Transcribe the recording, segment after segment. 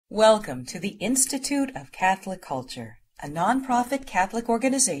Welcome to the Institute of Catholic Culture, a nonprofit Catholic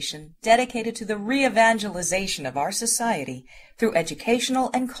organization dedicated to the re-evangelization of our society through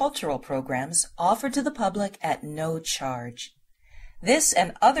educational and cultural programs offered to the public at no charge. This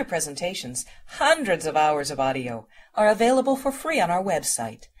and other presentations, hundreds of hours of audio, are available for free on our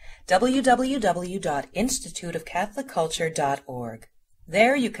website, www.instituteofcatholicculture.org.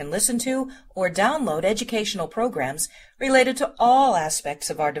 There you can listen to or download educational programs related to all aspects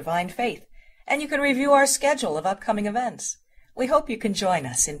of our divine faith, and you can review our schedule of upcoming events. We hope you can join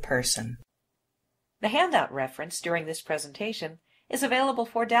us in person. The handout reference during this presentation is available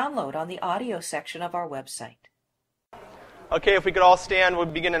for download on the audio section of our website. Okay, if we could all stand, we'll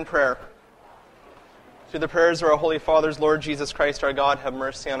begin in prayer. Through the prayers of our Holy Fathers, Lord Jesus Christ, our God, have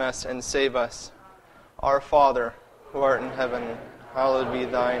mercy on us and save us. Our Father, who art in heaven, hallowed be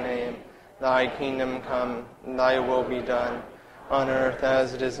thy name. Thy kingdom come, thy will be done, on earth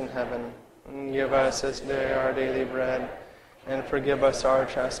as it is in heaven. And give us this day our daily bread, and forgive us our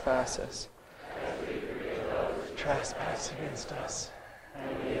trespasses. As we forgive those who trespass against us.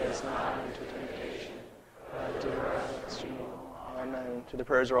 And lead us not into temptation, but deliver us from evil. Amen. To the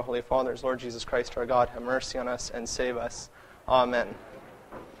prayers of our Holy Fathers, Lord Jesus Christ, our God, have mercy on us and save us. Amen.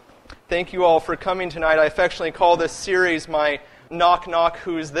 Thank you all for coming tonight. I affectionately call this series my Knock Knock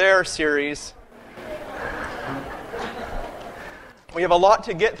Who's There series. We have a lot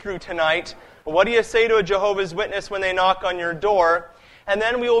to get through tonight. What do you say to a Jehovah's Witness when they knock on your door? And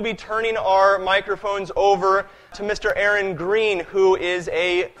then we will be turning our microphones over to Mr. Aaron Green, who is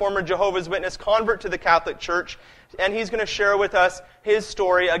a former Jehovah's Witness convert to the Catholic Church. And he's going to share with us his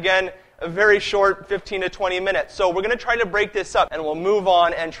story. Again, a very short 15 to 20 minutes. So we're going to try to break this up, and we'll move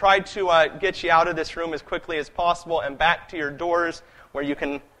on and try to get you out of this room as quickly as possible and back to your doors where you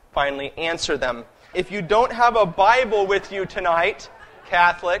can finally answer them. If you don't have a Bible with you tonight,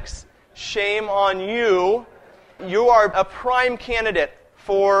 Catholics, shame on you. You are a prime candidate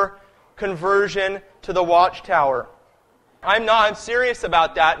for conversion to the Watchtower. I'm serious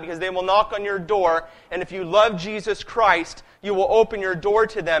about that, because they will knock on your door, and if you love Jesus Christ, you will open your door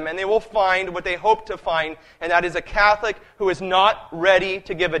to them, and they will find what they hope to find, and that is a Catholic who is not ready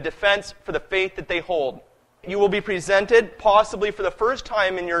to give a defense for the faith that they hold. You will be presented, possibly for the first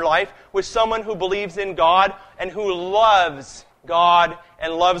time in your life, with someone who believes in God and who loves God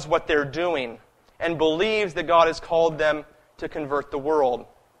and loves what they're doing and believes that God has called them to convert the world.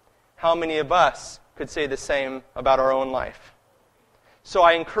 How many of us could say the same about our own life? So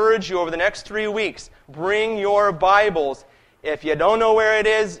I encourage you over the next 3 weeks, bring your Bibles. If you don't know where it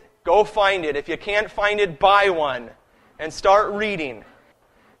is, go find it. If you can't find it, buy one and start reading.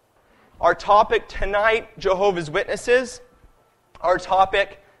 Our topic tonight, Jehovah's Witnesses. Our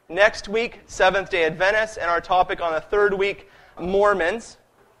topic next week, Seventh-day Adventists. And our topic on the third week, Mormons.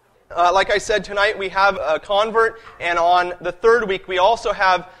 Like I said, tonight we have a convert. And on the third week, we also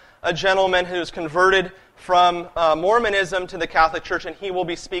have a gentleman who's converted from Mormonism to the Catholic Church, and he will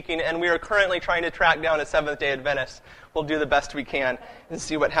be speaking, and we are currently trying to track down a Seventh-day Adventist. We'll do the best we can and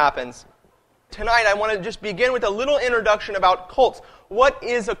see what happens. Tonight, I want to just begin with a little introduction about cults. What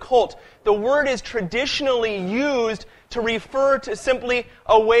is a cult? The word is traditionally used to refer to simply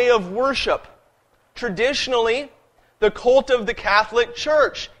a way of worship. Traditionally, the cult of the Catholic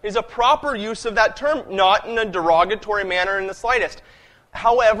Church is a proper use of that term, not in a derogatory manner in the slightest.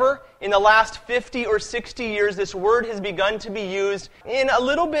 However, in the last 50 or 60 years, this word has begun to be used in a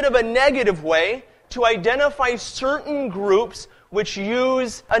little bit of a negative way to identify certain groups which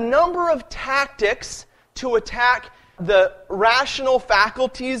use a number of tactics to attack the rational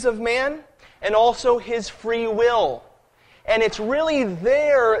faculties of man and also his free will. And it's really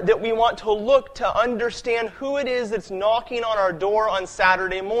there that we want to look to understand who it is that's knocking on our door on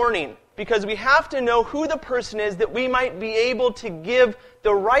Saturday morning. Because we have to know who the person is that we might be able to give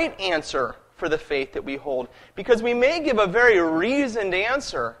the right answer for the faith that we hold. Because we may give a very reasoned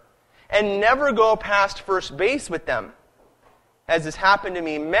answer and never go past first base with them. As has happened to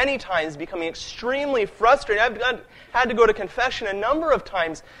me many times, becoming extremely frustrated. I've had to go to confession a number of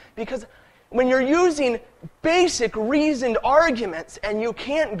times because when you're using basic reasoned arguments and you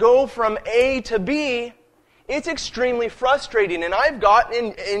can't go from A to B, it's extremely frustrating. And I've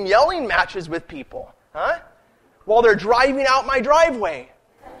gotten in yelling matches with people while they're driving out my driveway.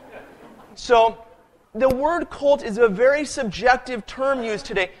 So the word cult is a very subjective term used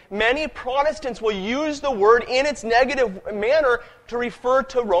today. Many Protestants will use the word in its negative manner to refer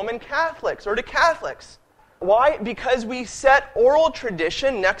to Roman Catholics or to Catholics. Why? Because we set oral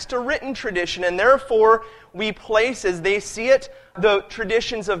tradition next to written tradition, and therefore we place, as they see it, the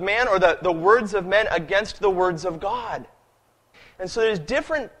traditions of man or the words of men against the words of God. And so there's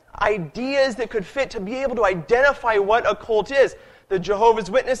different ideas that could fit to be able to identify what a cult is. The Jehovah's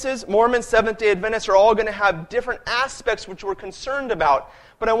Witnesses, Mormons, Seventh-day Adventists are all going to have different aspects which we're concerned about.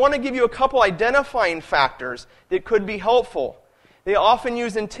 But I want to give you a couple identifying factors that could be helpful. They often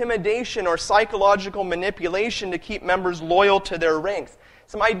use intimidation or psychological manipulation to keep members loyal to their ranks.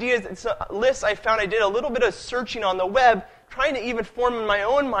 Some ideas, it's a list I found. I did a little bit of searching on the web, trying to even form in my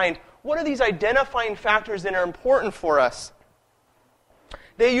own mind, what are these identifying factors that are important for us?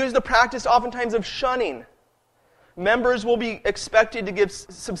 They use the practice oftentimes of shunning. Members will be expected to give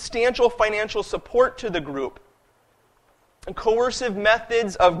substantial financial support to the group. And coercive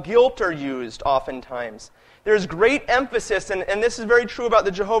methods of guilt are used oftentimes. There's great emphasis, and this is very true about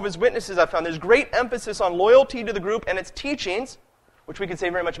the Jehovah's Witnesses I've found, there's great emphasis on loyalty to the group and its teachings, which we could say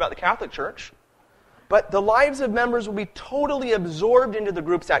very much about the Catholic Church. But the lives of members will be totally absorbed into the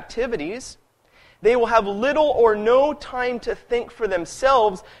group's activities. They will have little or no time to think for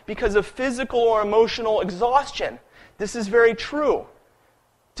themselves because of physical or emotional exhaustion. This is very true.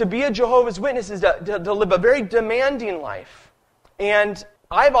 To be a Jehovah's Witness is to live a very demanding life. And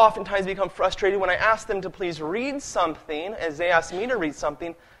I've oftentimes become frustrated when I ask them to please read something, as they ask me to read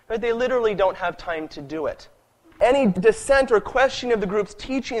something, but they literally don't have time to do it. Any dissent or questioning of the group's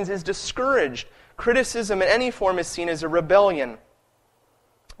teachings is discouraged. Criticism in any form is seen as a rebellion.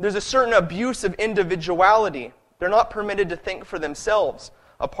 There's a certain abuse of individuality. They're not permitted to think for themselves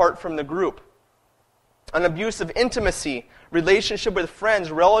apart from the group. An abuse of intimacy, relationship with friends,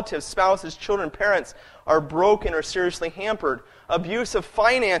 relatives, spouses, children, parents are broken or seriously hampered. Abuse of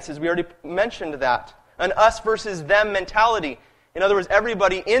finances, we already mentioned that. An us versus them mentality. In other words,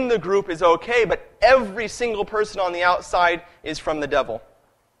 everybody in the group is okay, but every single person on the outside is from the devil.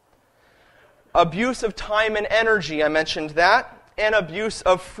 Abuse of time and energy, I mentioned that. And abuse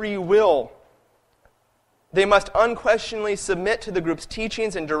of free will. They must unquestionably submit to the group's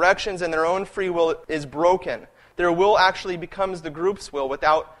teachings and directions, and their own free will is broken. Their will actually becomes the group's will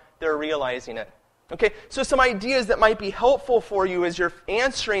without their realizing it. Okay, so some ideas that might be helpful for you as you're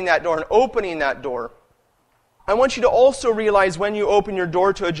answering that door and opening that door. I want you to also realize when you open your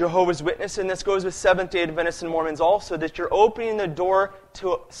door to a Jehovah's Witness, and this goes with Seventh-day Adventists and Mormons also, that you're opening the door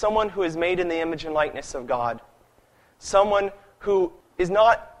to someone who is made in the image and likeness of God. Someone who is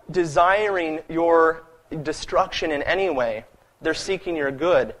not desiring your destruction in any way. They're seeking your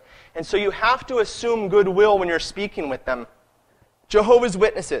good. And so you have to assume goodwill when you're speaking with them. Jehovah's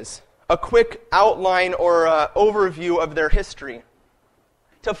Witnesses, a quick outline or overview of their history.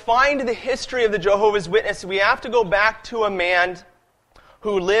 To find the history of the Jehovah's Witnesses, we have to go back to a man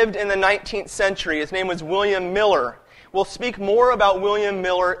who lived in the 19th century. His name was William Miller. We'll speak more about William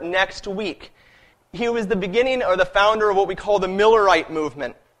Miller next week. He was the beginning or the founder of what we call the Millerite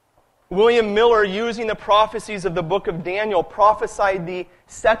movement. William Miller, using the prophecies of the book of Daniel, prophesied the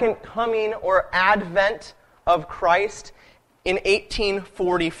second coming or advent of Christ in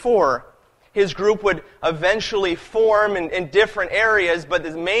 1844. His group would eventually form in different areas, but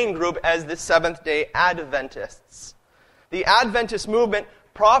his main group as the Seventh-day Adventists. The Adventist movement,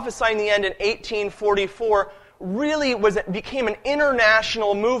 prophesying the end in 1844, really became an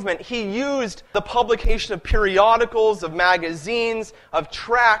international movement. He used the publication of periodicals, of magazines, of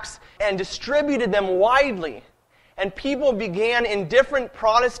tracts, and distributed them widely. And people began in different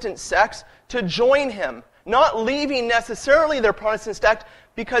Protestant sects to join him, not leaving necessarily their Protestant sect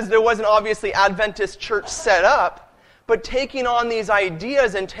because there wasn't obviously Adventist church set up, but taking on these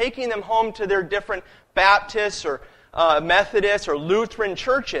ideas and taking them home to their different Baptist or Methodist or Lutheran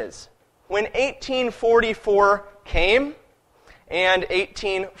churches. When 1844 came and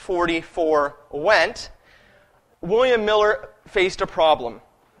 1844 went, William Miller faced a problem,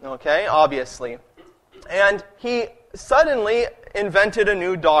 okay, obviously. And he suddenly invented a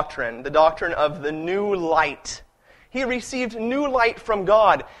new doctrine, the doctrine of the new light. He received new light from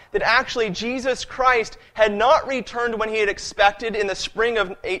God, that actually Jesus Christ had not returned when he had expected in the spring of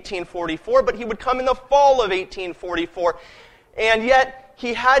 1844, but he would come in the fall of 1844. And yet,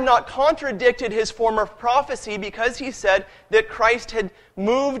 he had not contradicted his former prophecy because he said that Christ had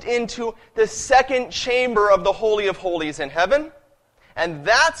moved into the second chamber of the Holy of Holies in heaven. And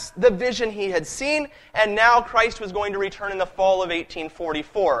that's the vision he had seen, and now Christ was going to return in the fall of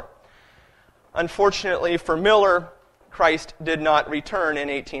 1844. Unfortunately for Miller, Christ did not return in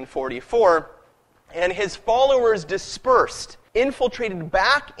 1844, and his followers dispersed, infiltrated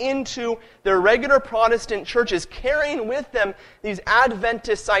back into their regular Protestant churches, carrying with them these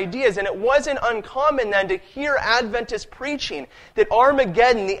Adventist ideas. And it wasn't uncommon then to hear Adventist preaching that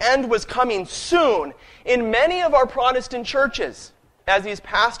Armageddon, the end was coming soon, in many of our Protestant churches, as these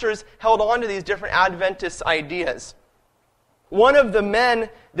pastors held on to these different Adventist ideas. One of the men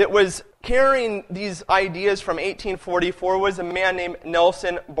that was carrying these ideas from 1844 was a man named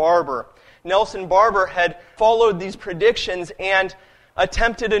Nelson Barber. Nelson Barber had followed these predictions and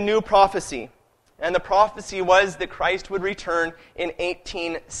attempted a new prophecy. And the prophecy was that Christ would return in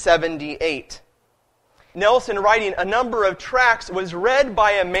 1878. Nelson, writing a number of tracts, was read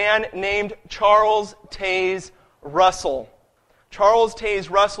by a man named Charles Taze Russell. Charles Taze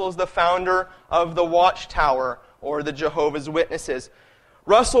Russell is the founder of the Watchtower, or the Jehovah's Witnesses.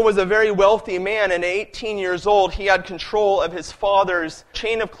 Russell was a very wealthy man, and at 18 years old, he had control of his father's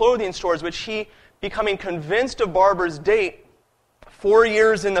chain of clothing stores, which he, becoming convinced of Barber's date, 4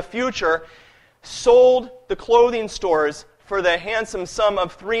 years in the future, sold the clothing stores for the handsome sum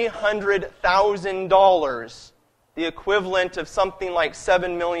of $300,000, the equivalent of something like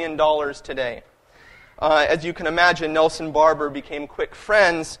 $7 million today. As you can imagine, Nelson Barber became quick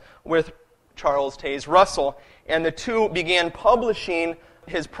friends with Charles Taze Russell, and the two began publishing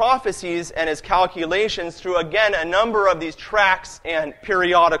his prophecies and his calculations through, again, a number of these tracts and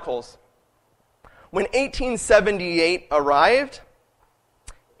periodicals. When 1878 arrived,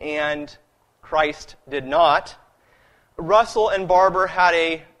 and Christ did not, Russell and Barber had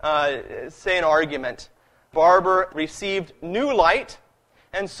an argument. Barber received new light,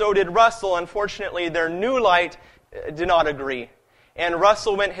 and so did Russell. Unfortunately, their new light did not agree. And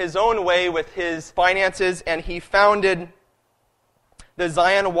Russell went his own way with his finances, and he founded the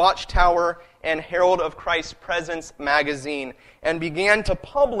Zion Watchtower and Herald of Christ's Presence magazine, and began to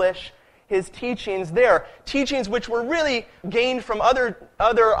publish his teachings there. Teachings which were really gained from other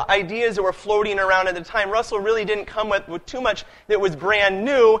ideas that were floating around at the time. Russell really didn't come with too much that was brand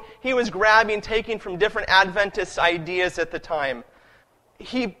new. He was taking from different Adventist ideas at the time.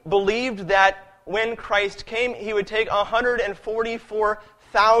 He believed that when Christ came, he would take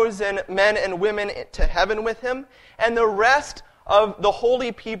 144,000 men and women to heaven with him, and the rest of the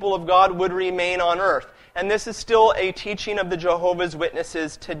holy people of God would remain on earth. And this is still a teaching of the Jehovah's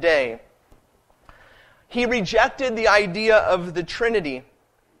Witnesses today. He rejected the idea of the Trinity.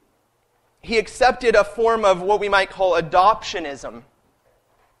 He accepted a form of what we might call adoptionism.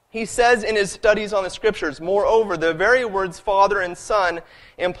 He says in his studies on the Scriptures, moreover, the very words Father and Son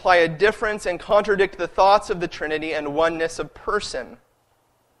imply a difference and contradict the thoughts of the Trinity and oneness of person.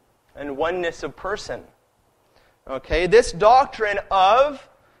 And oneness of person. Okay, this doctrine of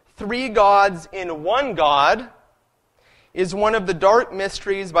three gods in one God is one of the dark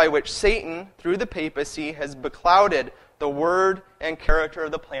mysteries by which Satan, through the papacy, has beclouded the word and character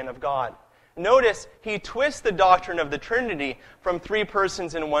of the plan of God. Notice, he twists the doctrine of the Trinity from three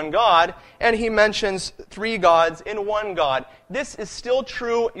persons in one God, and he mentions three gods in one God. This is still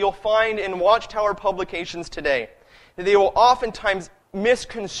true, you'll find in Watchtower publications today. They will oftentimes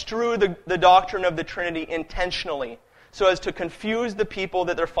misconstrue the doctrine of the Trinity intentionally, so as to confuse the people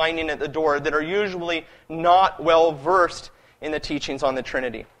that they're finding at the door that are usually not well versed in the teachings on the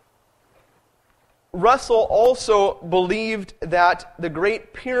Trinity. Russell also believed that the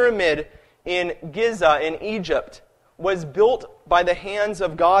Great Pyramid in Giza in Egypt was built by the hands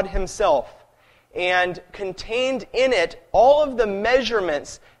of God himself and contained in it all of the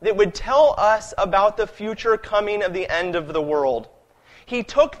measurements that would tell us about the future coming of the end of the world. He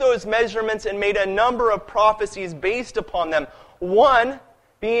took those measurements and made a number of prophecies based upon them. One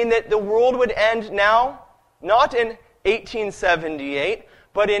being that the world would end now, not in 1878,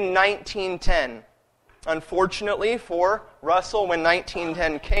 but in 1910. Unfortunately for Russell, when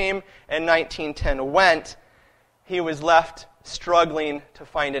 1910 came and 1910 went, he was left struggling to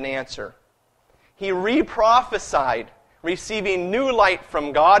find an answer. He re-prophesied, receiving new light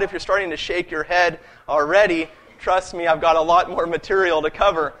from God. If you're starting to shake your head already, trust me, I've got a lot more material to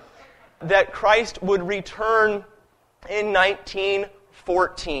cover. That Christ would return in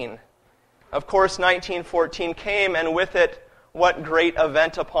 1914. Of course, 1914 came, and with it, what great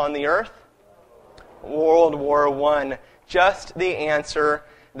event upon the earth? World War I. Just the answer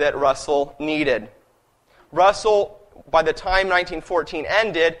that Russell needed. Russell, by the time 1914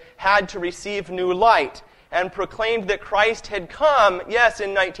 ended, had to receive new light and proclaimed that Christ had come, yes,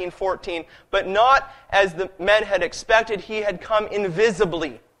 in 1914, but not as the men had expected. He had come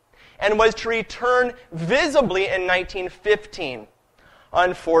invisibly and was to return visibly in 1915.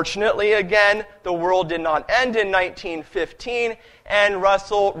 Unfortunately, again, the world did not end in 1915, and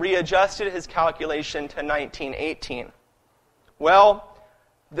Russell readjusted his calculation to 1918. Well,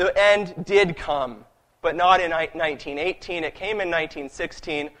 the end did come, but not in 1918. It came in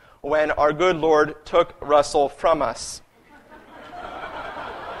 1916 when our good Lord took Russell from us.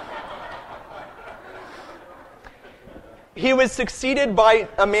 He was succeeded by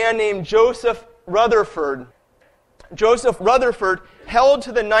a man named Joseph Rutherford. Joseph Rutherford held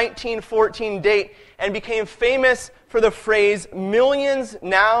to the 1914 date and became famous for the phrase, "Millions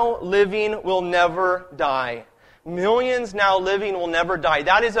now living will never die." Millions now living will never die.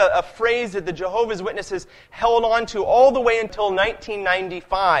 That is a phrase that the Jehovah's Witnesses held on to all the way until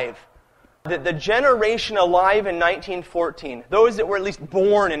 1995. That the generation alive in 1914, those that were at least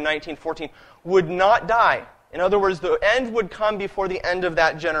born in 1914, would not die. In other words, the end would come before the end of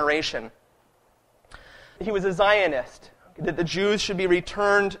that generation. He was a Zionist, that the Jews should be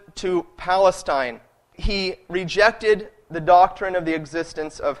returned to Palestine. He rejected the doctrine of the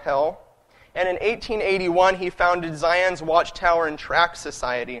existence of hell. And in 1881, he founded Zion's Watchtower and Tract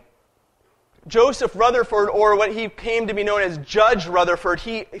Society. Joseph Rutherford, or what he came to be known as Judge Rutherford,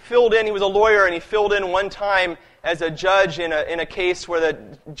 he was a lawyer, and he filled in one time as a judge in a case where the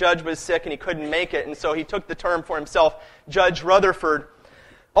judge was sick and he couldn't make it, and so he took the term for himself, Judge Rutherford.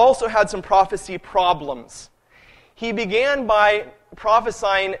 Also had some prophecy problems. He began by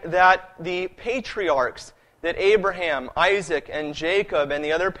prophesying that the patriarchs, that Abraham, Isaac, and Jacob, and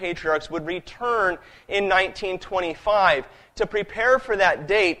the other patriarchs would return in 1925. To prepare for that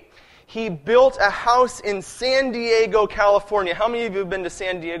date, he built a house in San Diego, California. How many of you have been to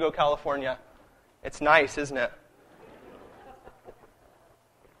San Diego, California? It's nice, isn't it?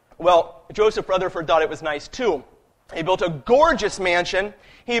 Well, Joseph Rutherford thought it was nice too. He built a gorgeous mansion.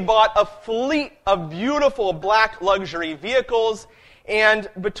 He bought a fleet of beautiful black luxury vehicles. And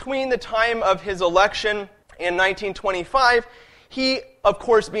between the time of his election in 1925, he, of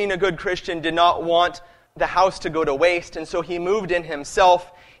course, being a good Christian, did not want the house to go to waste. And so he moved in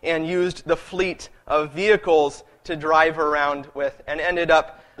himself and used the fleet of vehicles to drive around with, and ended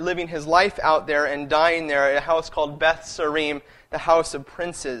up living his life out there and dying there at a house called Beth Sarim, the House of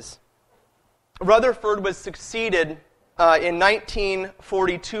Princes. Rutherford was succeeded in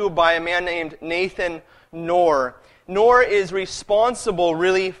 1942 by a man named Nathan Knorr. Knorr is responsible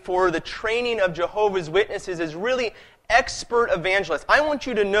really for the training of Jehovah's Witnesses as really expert evangelists. I want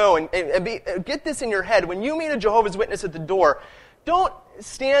you to know and get this in your head. When you meet a Jehovah's Witness at the door, don't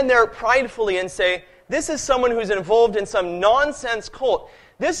stand there pridefully and say, this is someone who's involved in some nonsense cult.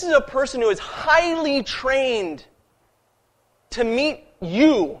 This is a person who is highly trained to meet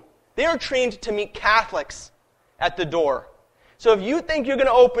you. They are trained to meet Catholics at the door. So if you think you're going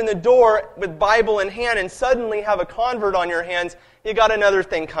to open the door with Bible in hand and suddenly have a convert on your hands, you got another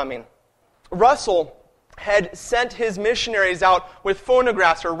thing coming. Russell had sent his missionaries out with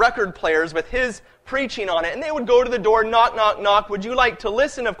phonographs or record players with his preaching on it, and they would go to the door, knock, knock, knock, would you like to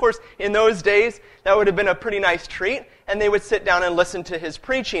listen? Of course, in those days, that would have been a pretty nice treat, and they would sit down and listen to his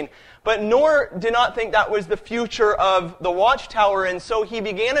preaching. But Knorr did not think that was the future of the Watchtower, and so he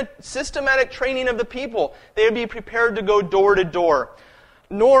began a systematic training of the people. They would be prepared to go door to door.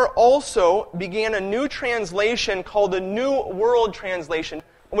 Knorr also began a new translation called the New World Translation,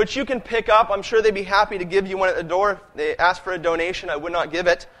 which you can pick up. I'm sure they'd be happy to give you one at the door. If they asked for a donation, I would not give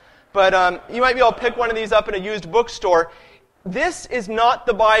it. But you might be able to pick one of these up in a used bookstore. This is not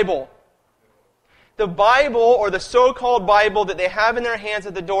the Bible. The Bible, or the so-called Bible that they have in their hands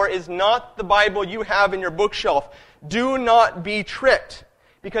at the door, is not the Bible you have in your bookshelf. Do not be tricked,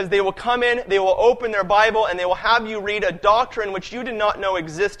 because they will come in, they will open their Bible, and they will have you read a doctrine which you did not know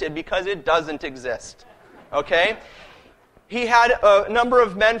existed, because it doesn't exist. Okay? He had a number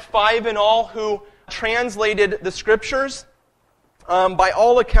of men, 5 in all, who translated the Scriptures. By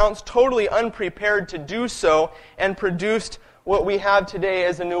all accounts, totally unprepared to do so, and produced what we have today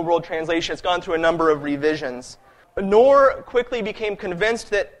as a New World Translation. It's gone through a number of revisions. Knorr quickly became convinced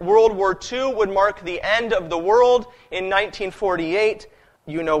that World War II would mark the end of the world in 1948.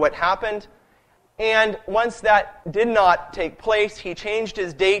 You know what happened. And once that did not take place, he changed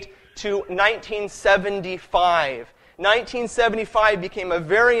his date to 1975. 1975 became a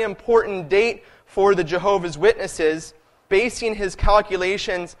very important date for the Jehovah's Witnesses, basing his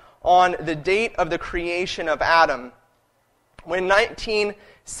calculations on the date of the creation of Adam. When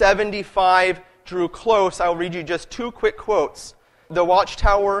 1975 drew close, I'll read you just 2 quick quotes. The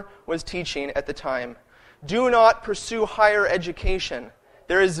Watchtower was teaching at the time. Do not pursue higher education.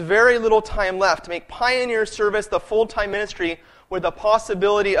 There is very little time left. Make pioneer service the full-time ministry with the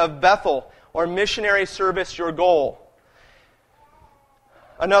possibility of Bethel or missionary service your goal.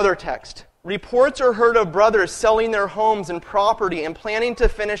 Another text. Reports are heard of brothers selling their homes and property and planning to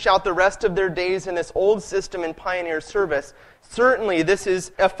finish out the rest of their days in this old system in pioneer service. Certainly, this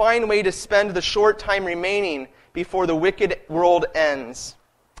is a fine way to spend the short time remaining before the wicked world ends.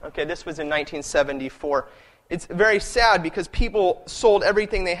 Okay, this was in 1974. It's very sad because people sold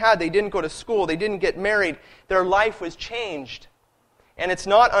everything they had. They didn't go to school. They didn't get married. Their life was changed. And it's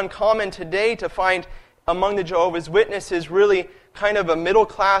not uncommon today to find among the Jehovah's Witnesses really kind of a middle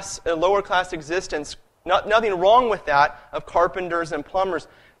class, a lower class existence. Nothing wrong with that, of carpenters and plumbers.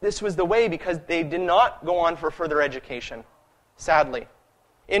 This was the way because they did not go on for further education, sadly.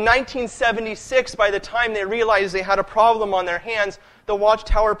 In 1976, by the time they realized they had a problem on their hands, the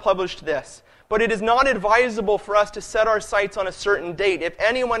Watchtower published this: "But it is not advisable for us to set our sights on a certain date. If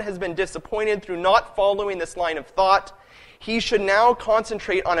anyone has been disappointed through not following this line of thought, he should now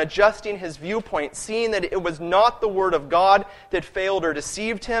concentrate on adjusting his viewpoint, seeing that it was not the Word of God that failed or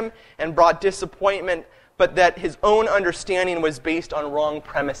deceived him and brought disappointment, but that his own understanding was based on wrong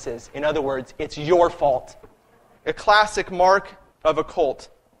premises." In other words, it's your fault. A classic mark of a cult.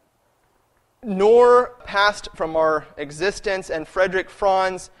 Knorr passed from our existence, and Frederick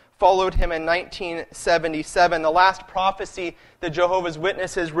Franz followed him in 1977. The last prophecy the Jehovah's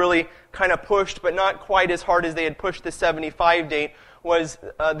Witnesses really kind of pushed, but not quite as hard as they had pushed the 75 date, was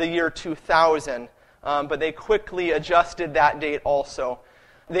the year 2000. But they quickly adjusted that date also.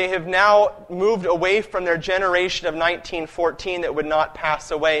 They have now moved away from their generation of 1914 that would not pass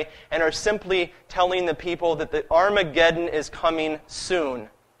away and are simply telling the people that the Armageddon is coming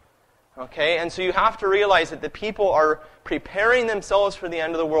soon. Okay, and so you have to realize that the people are preparing themselves for the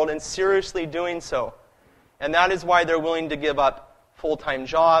end of the world and seriously doing so. And that is why they're willing to give up full-time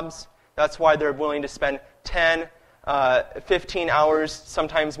jobs. That's why they're willing to spend 10, 15 hours,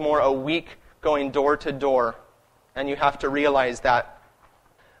 sometimes more a week, going door to door. And you have to realize that.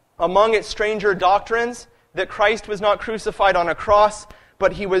 Among its stranger doctrines, that Christ was not crucified on a cross,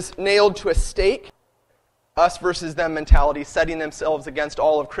 but he was nailed to a stake. Us versus them mentality, setting themselves against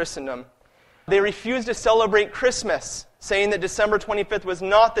all of Christendom. They refused to celebrate Christmas, saying that December 25th was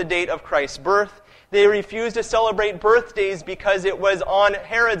not the date of Christ's birth. They refused to celebrate birthdays because it was on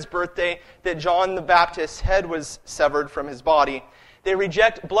Herod's birthday that John the Baptist's head was severed from his body. They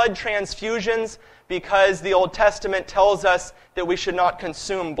reject blood transfusions because the Old Testament tells us that we should not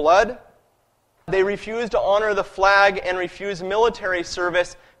consume blood. They refuse to honor the flag and refuse military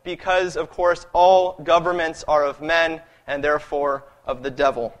service because, of course, all governments are of men and therefore of the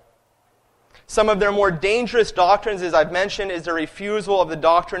devil. Some of their more dangerous doctrines, as I've mentioned, is their refusal of the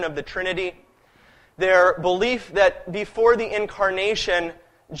doctrine of the Trinity. Their belief that before the incarnation,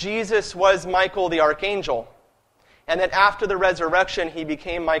 Jesus was Michael the Archangel, and that after the resurrection, he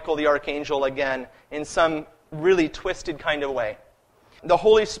became Michael the Archangel again in some really twisted kind of way. The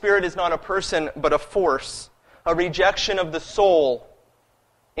Holy Spirit is not a person, but a force, a rejection of the soul,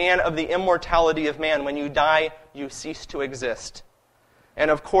 and of the immortality of man. When you die, you cease to exist.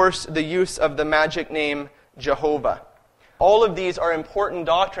 And of course, the use of the magic name Jehovah. All of these are important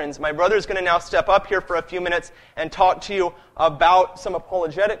doctrines. My brother is going to now step up here for a few minutes and talk to you about some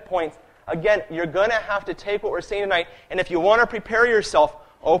apologetic points. Again, you're going to have to take what we're saying tonight, and if you want to prepare yourself,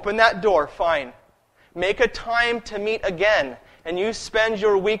 open that door, fine. Make a time to meet again, and you spend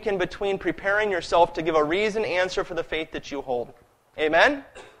your week in between preparing yourself to give a reasoned answer for the faith that you hold. Amen?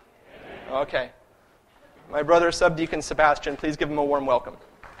 Okay. My brother, Subdeacon Sebastian, please give him a warm welcome.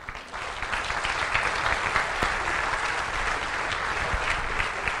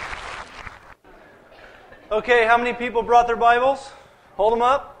 Okay, how many people brought their Bibles? Hold them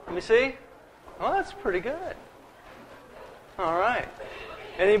up. Let me see. Oh, that's pretty good. All right.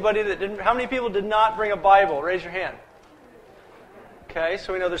 Anybody that didn't? How many people did not bring a Bible? Raise your hand. Okay,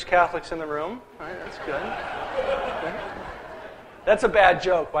 so we know there's Catholics in the room. All right, that's good. Okay. That's a bad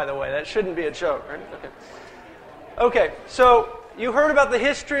joke, by the way. That shouldn't be a joke, right? Okay, so you heard about the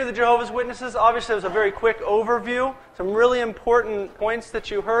history of the Jehovah's Witnesses. Obviously, it was a very quick overview. Some really important points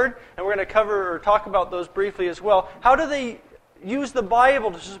that you heard, and we're going to cover or talk about those briefly as well. How do they use the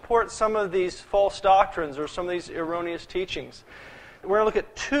Bible to support some of these false doctrines or some of these erroneous teachings? We're going to look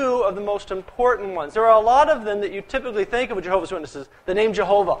at two of the most important ones. There are a lot of them that you typically think of with Jehovah's Witnesses. The name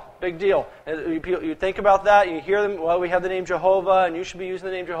Jehovah, big deal. You think about that, you hear them, well, we have the name Jehovah, and you should be using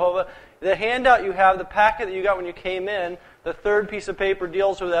the name Jehovah. The handout you have, the packet that you got when you came in, the third piece of paper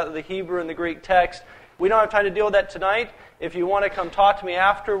deals with that, the Hebrew and the Greek text. We don't have time to deal with that tonight. If you want to come talk to me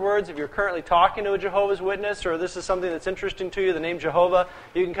afterwards, if you're currently talking to a Jehovah's Witness, or this is something that's interesting to you, the name Jehovah,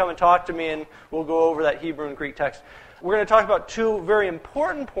 you can come and talk to me, and we'll go over that Hebrew and Greek text. We're going to talk about two very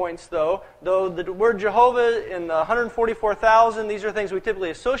important points, though. Though the word Jehovah in the 144,000, these are things we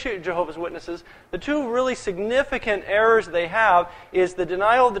typically associate with Jehovah's Witnesses. The two really significant errors they have is the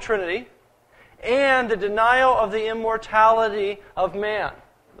denial of the Trinity and the denial of the immortality of man.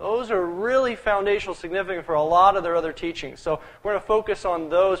 Those are really foundational, significant for a lot of their other teachings. So we're going to focus on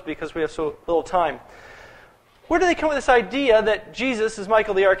those because we have so little time. Where do they come with this idea that Jesus is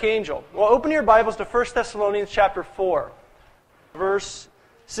Michael the Archangel? Well, open your Bibles to 1 Thessalonians chapter 4, verse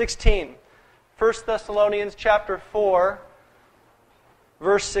 16. 1 Thessalonians chapter 4,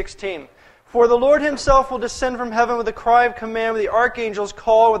 verse 16. For the Lord himself will descend from heaven with a cry of command, with the archangel's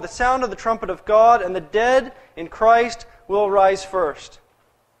call, with the sound of the trumpet of God, and the dead in Christ will rise first.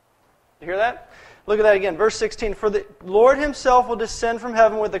 You hear that? Look at that again. Verse 16. For the Lord himself will descend from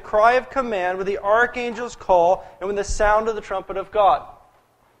heaven with a cry of command, with the archangel's call, and with the sound of the trumpet of God.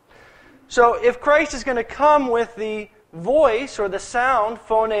 So if Christ is going to come with the voice or the sound,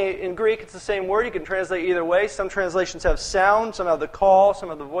 phone in Greek, it's the same word. You can translate either way. Some translations have sound, some have the call, some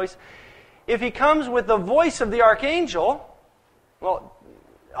have the voice. If he comes with the voice of the archangel, well,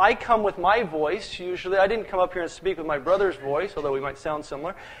 I come with my voice usually. I didn't come up here and speak with my brother's voice, although we might sound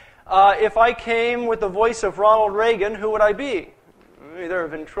similar. If I came with the voice of Ronald Reagan, who would I be? Either a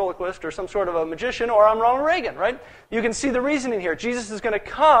ventriloquist or some sort of a magician, or I'm Ronald Reagan, right? You can see the reasoning here. Jesus is going to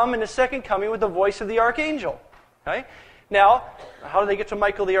come in his second coming with the voice of the archangel. Okay? Now, how do they get to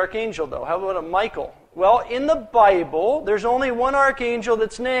Michael the archangel, though? How about a Michael? Well, in the Bible, there's only one archangel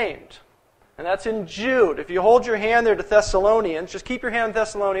that's named, and that's in Jude. If you hold your hand there to Thessalonians, just keep your hand on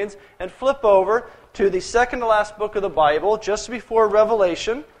Thessalonians and flip over to the second to last book of the Bible, just before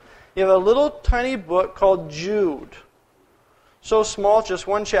Revelation. You have a little tiny book called Jude. So small, just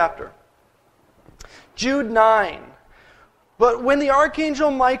one chapter. Jude 9. But when the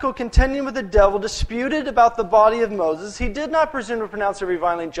archangel Michael, contending with the devil, disputed about the body of Moses, he did not presume to pronounce every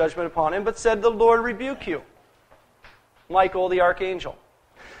violent judgment upon him, but said, "The Lord rebuke you." Michael the archangel.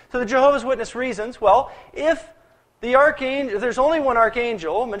 So the Jehovah's Witness reasons, well, if there's only one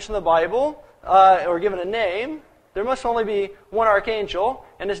archangel mentioned in the Bible, or given a name, there must only be one archangel,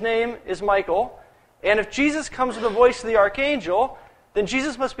 and his name is Michael. And if Jesus comes with the voice of the archangel, then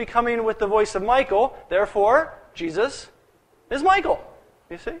Jesus must be coming with the voice of Michael. Therefore, Jesus is Michael.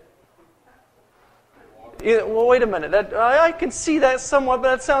 You see? Well, wait a minute. I can see that somewhat, but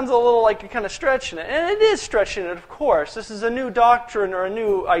that sounds a little like you're kind of stretching it. And it is stretching it, of course. This is a new doctrine or a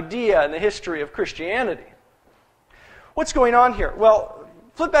new idea in the history of Christianity. What's going on here? Well,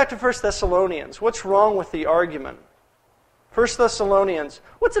 flip back to 1 Thessalonians. What's wrong with the argument? 1 Thessalonians.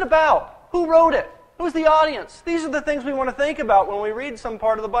 What's it about? Who wrote it? Who's the audience? These are the things we want to think about when we read some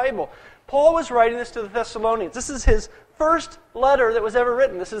part of the Bible. Paul was writing this to the Thessalonians. This is his first letter that was ever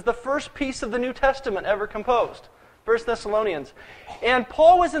written. This is the first piece of the New Testament ever composed. 1 Thessalonians. And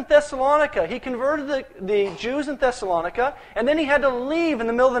Paul was in Thessalonica. He converted the Jews in Thessalonica, and then he had to leave in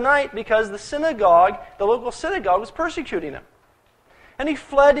the middle of the night because the synagogue, the local synagogue, was persecuting him. And he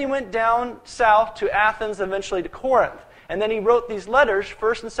fled. He went down south to Athens, eventually to Corinth. And then he wrote these letters,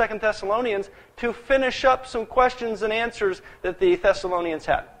 1 and 2 Thessalonians, to finish up some questions and answers that the Thessalonians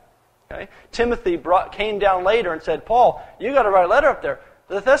had. Okay? Timothy came down later and said, "Paul, you got to write a letter up there.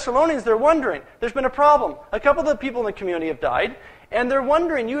 The Thessalonians, they're wondering. There's been a problem. A couple of the people in the community have died, and they're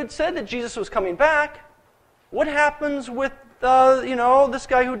wondering, you had said that Jesus was coming back. What happens with, this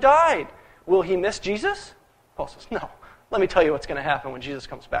guy who died? Will he miss Jesus?" Paul says, "No. Let me tell you what's going to happen when Jesus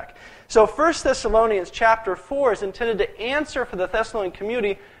comes back." So 1 Thessalonians chapter 4 is intended to answer for the Thessalonian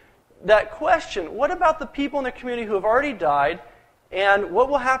community that question. What about the people in the community who have already died, and what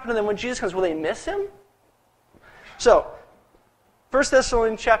will happen to them when Jesus comes? Will they miss him? So, 1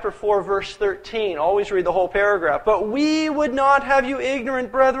 Thessalonians chapter 4, verse 13. Always read the whole paragraph. "But we would not have you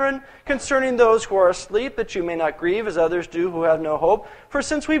ignorant, brethren, concerning those who are asleep, that you may not grieve as others do who have no hope. For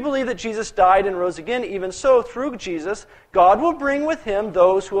since we believe that Jesus died and rose again, even so, through Jesus, God will bring with him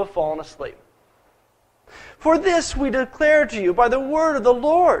those who have fallen asleep. For this we declare to you by the word of the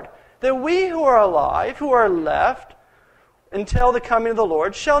Lord, that we who are alive, who are left until the coming of the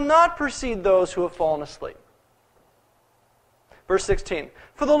Lord, shall not precede those who have fallen asleep." Verse 16,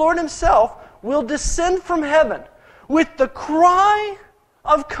 "For the Lord himself will descend from heaven with the cry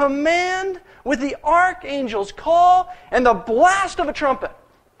of command, with the archangel's call, and the blast of a trumpet."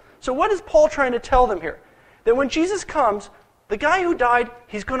 So what is Paul trying to tell them here? That when Jesus comes, the guy who died,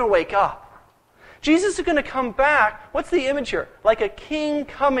 he's going to wake up. Jesus is going to come back. What's the image here? Like a king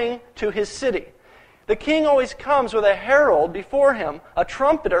coming to his city. The king always comes with a herald before him, a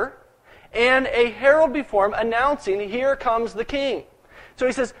trumpeter, and a herald before him announcing, "Here comes the king." So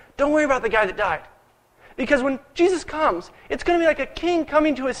he says, don't worry about the guy that died. Because when Jesus comes, it's going to be like a king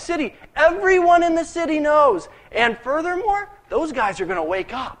coming to his city. Everyone in the city knows. And furthermore, those guys are going to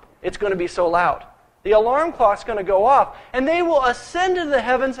wake up. It's going to be so loud. The alarm clock's going to go off. And they will ascend into the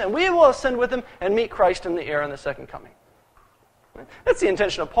heavens, and we will ascend with them and meet Christ in the air in the second coming. That's the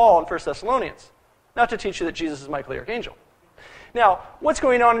intention of Paul in 1 Thessalonians. Not to teach you that Jesus is Michael the archangel. Now, what's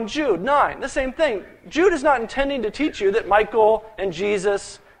going on in Jude 9? The same thing. Jude is not intending to teach you that Michael and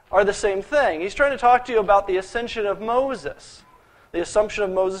Jesus are the same thing. He's trying to talk to you about the ascension of Moses. the assumption of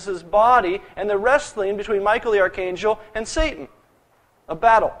Moses' body, and the wrestling between Michael the archangel and Satan. A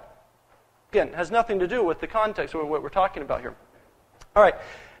battle. Again, it has nothing to do with the context of what we're talking about here. All right.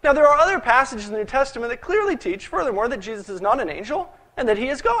 Now, there are other passages in the New Testament that clearly teach, furthermore, that Jesus is not an angel and that he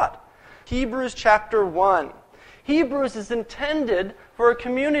is God. Hebrews chapter 1. Hebrews is intended for a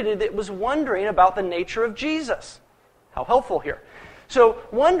community that was wondering about the nature of Jesus. How helpful here. So,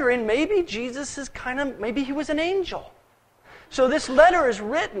 wondering, maybe Jesus is maybe he was an angel. So this letter is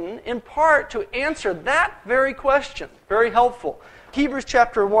written in part to answer that very question. Very helpful. Hebrews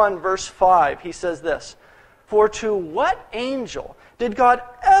chapter 1, verse 5, he says this, "For to what angel did God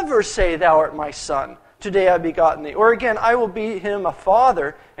ever say, 'Thou art my son, today I have begotten thee'? Or again, 'I will be him a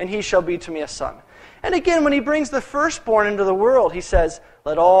father, and he shall be to me a son'?" And again, when he brings the firstborn into the world, he says,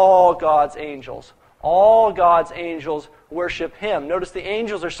 "Let all God's angels worship him." Notice the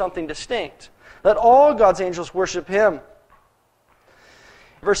angels are something distinct. Let all God's angels worship him.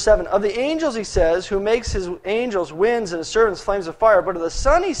 Verse 7, "Of the angels," he says, "who makes his angels winds and his servants flames of fire. But of the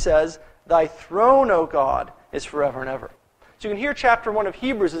Son," he says, "Thy throne, O God, is forever and ever." So you can hear chapter 1 of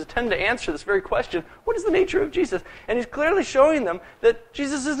Hebrews is intended to answer this very question, what is the nature of Jesus? And he's clearly showing them that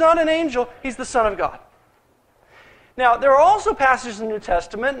Jesus is not an angel, he's the Son of God. Now, there are also passages in the New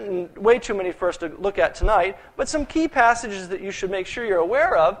Testament, and way too many for us to look at tonight, but some key passages that you should make sure you're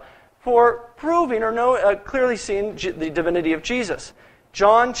aware of for proving or clearly seeing the divinity of Jesus.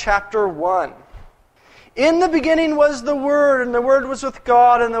 John chapter 1. "In the beginning was the Word, and the Word was with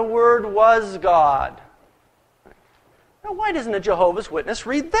God, and the Word was God." Now, why doesn't a Jehovah's Witness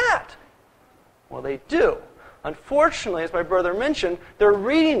read that? Well, they do. Unfortunately, as my brother mentioned, they're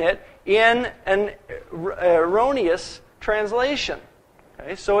reading it in an erroneous translation.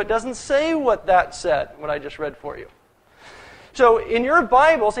 Okay? So it doesn't say what that said, what I just read for you. So in your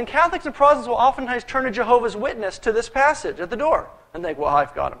Bibles, and Catholics and Protestants will oftentimes turn a Jehovah's Witness to this passage at the door and think, well,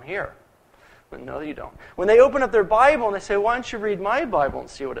 I've got him here. But no, you don't. When they open up their Bible and they say, why don't you read my Bible and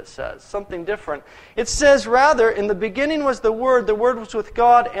see what it says? Something different. It says, rather, in the beginning was the Word was with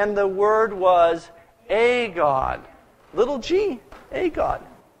God, and the Word was a God. Little g, a God.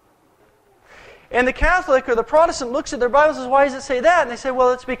 And the Catholic or the Protestant looks at their Bible and says, why does it say that? And they say,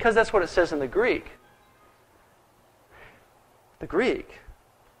 well, it's because that's what it says in the Greek. The Greek?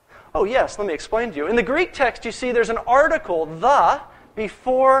 Oh, yes, let me explain to you. In the Greek text, you see there's an article, the,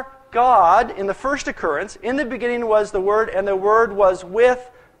 before God in the first occurrence. In the beginning was the Word, and the Word was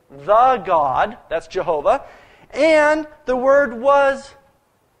with the God. That's Jehovah. And the Word was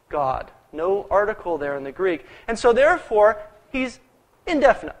God. No article there in the Greek. And so therefore, he's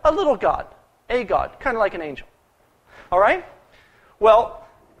indefinite. A little God. A God. Kind of like an angel. All right? Well,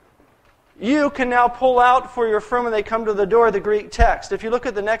 you can now pull out for your friend when they come to the door the Greek text. If you look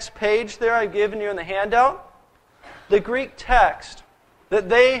at the next page there I've given you in the handout, the Greek text that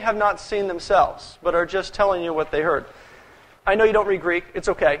they have not seen themselves, but are just telling you what they heard. I know you don't read Greek. It's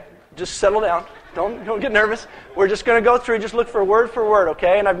okay. Just settle down. Don't get nervous. We're just going to go through, just look for word,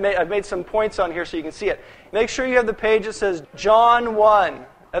 okay? And I've made some points on here so you can see it. Make sure you have the page that says John 1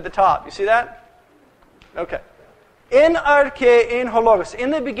 at the top. You see that? Okay. En arche en hologos. In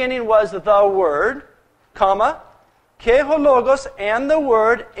the beginning was the Word, comma, ke hologos, and the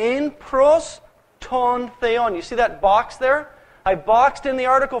Word, en pros ton theon. You see that box there? I boxed in the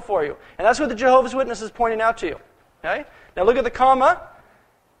article for you. And that's what the Jehovah's Witness is pointing out to you. Okay? Now look at the comma.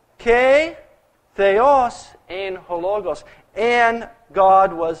 Ke theos en hologos. And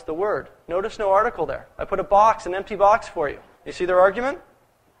God was the Word. Notice no article there. I put a box, an empty box for you. You see their argument?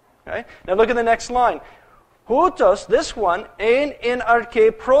 Okay? Now look at the next line. Hutos, this one, en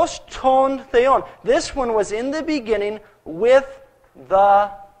arche pros ton theon. This one was in the beginning with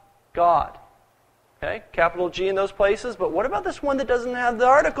the God. Okay, capital G in those places, but what about this one that doesn't have the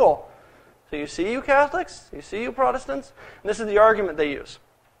article? So you see, you Catholics, you see, you Protestants, and this is the argument they use.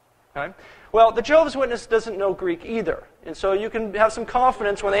 Okay? Well, the Jehovah's Witness doesn't know Greek either, and so you can have some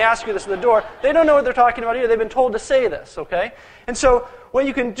confidence when they ask you this at the door. They don't know what they're talking about either. They've been told to say this, okay? And so what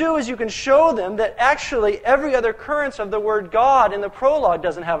you can do is you can show them that actually every other occurrence of the word God in the prologue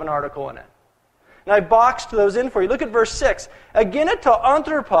doesn't have an article in it. And I boxed those in for you. Look at verse 6. Ageneto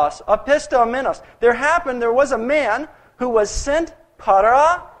anthropos apistomenos. There was a man who was sent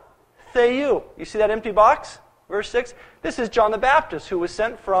para theou. You see that empty box? Verse 6. This is John the Baptist who was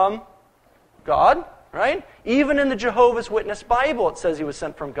sent from God, right? Even in the Jehovah's Witness Bible it says he was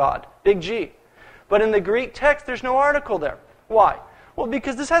sent from God. Big G. But in the Greek text there's no article there. Why? Well,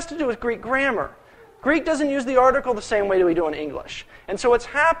 because this has to do with Greek grammar. Greek doesn't use the article the same way we do in English. And so what's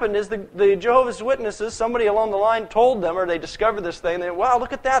happened is the Jehovah's Witnesses, somebody along the line told them, or they discovered this thing, wow,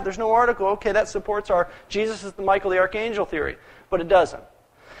 look at that, there's no article. Okay, that supports our Jesus is the Michael the Archangel theory. But it doesn't.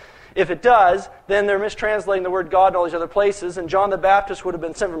 If it does, then they're mistranslating the word God in all these other places, and John the Baptist would have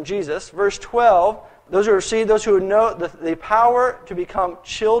been sent from Jesus. Verse 12, those who receive, those who know the power to become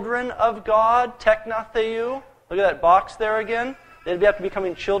children of God, tekna theou. Look at that box there again. They'd have to be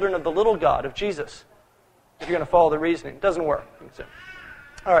becoming children of the little God, of Jesus. If you're going to follow the reasoning. It doesn't work.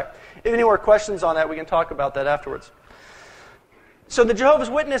 All right. If you have any more questions on that, we can talk about that afterwards. So the Jehovah's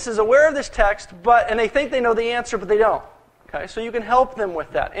Witness is aware of this text, and they think they know the answer, but they don't. Okay, so you can help them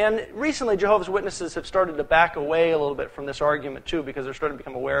with that. And recently, Jehovah's Witnesses have started to back away a little bit from this argument, too, because they're starting to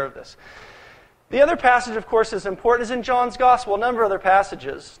become aware of this. The other passage, of course, is important, is in John's Gospel. A number of other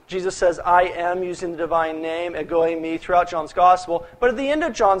passages. Jesus says, I am, using the divine name, ego me, throughout John's Gospel. But at the end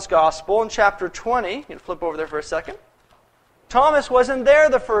of John's Gospel, in chapter 20, you can flip over there for a second, Thomas wasn't there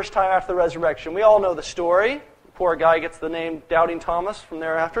the first time after the resurrection. We all know the story. The poor guy gets the name Doubting Thomas from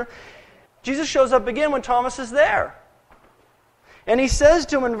thereafter. Jesus shows up again when Thomas is there. And he says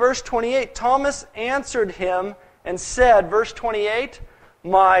to him in verse 28, Thomas answered him and said, verse 28,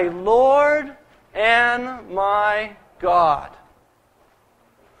 my Lord and my God.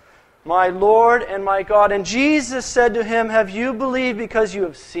 My Lord and my God. And Jesus said to him, have you believed because you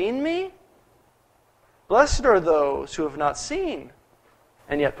have seen me? Blessed are those who have not seen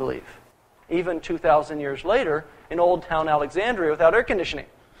and yet believe. Even 2,000 years later in Old Town Alexandria without air conditioning.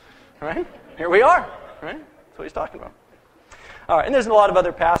 Right? Here we are. Right? That's what he's talking about. All right, and there's a lot of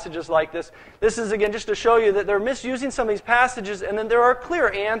other passages like this. This is, again, just to show you that they're misusing some of these passages, and then there are clear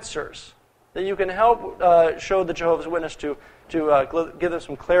answers that you can help show the Jehovah's Witness to give them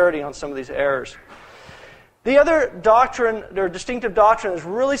some clarity on some of these errors. The other doctrine, their distinctive doctrine that's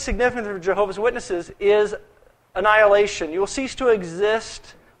really significant for Jehovah's Witnesses is annihilation. You will cease to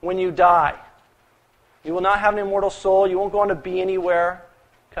exist when you die. You will not have an immortal soul. You won't go on to be anywhere.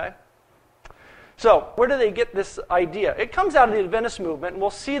 Okay? So, where do they get this idea? It comes out of the Adventist movement, and we'll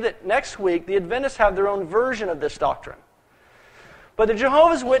see that next week the Adventists have their own version of this doctrine. But the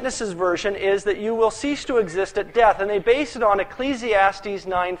Jehovah's Witnesses version is that you will cease to exist at death, and they base it on Ecclesiastes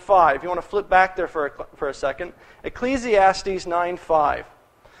 9:5. If you want to flip back there for a second. Ecclesiastes 9:5.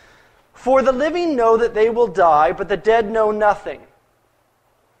 For the living know that they will die, but the dead know nothing.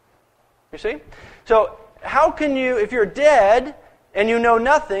 You see? So, how can you, if you're dead and you know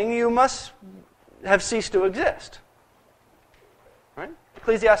nothing, you must have ceased to exist. Right?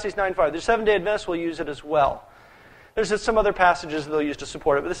 Ecclesiastes 9:5. The Seventh-day Adventists will use it as well. There's some other passages they'll use to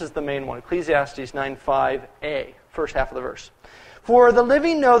support it, but this is the main one. Ecclesiastes 9:5a, first half of the verse. For the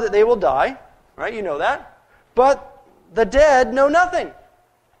living know that they will die, right? You know that. But the dead know nothing.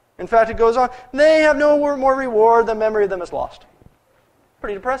 In fact, it goes on, they have no more reward, the memory of them is lost.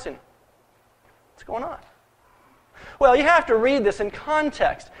 Pretty depressing. What's going on? Well, you have to read this in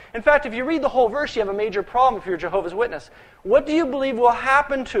context. In fact, if you read the whole verse, you have a major problem if you're a Jehovah's Witness. What do you believe will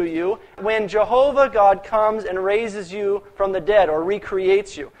happen to you when Jehovah God comes and raises you from the dead or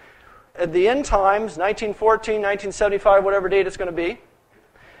recreates you? At the end times, 1914, 1975, whatever date it's going to be,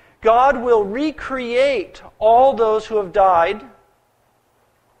 God will recreate all those who have died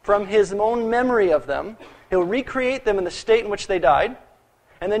from His own memory of them. He'll recreate them in the state in which they died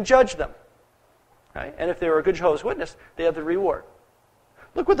and then judge them. Right? And if they were a good Jehovah's Witness, they have the reward.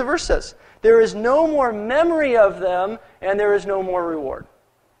 Look what the verse says. There is no more memory of them, and there is no more reward.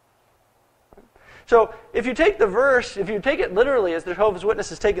 So, if you take the verse, if you take it literally as the Jehovah's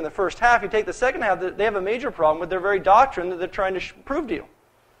Witness is taking the first half, you take the second half, they have a major problem with their very doctrine that they're trying to prove to you.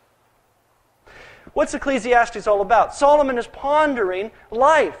 What's Ecclesiastes all about? Solomon is pondering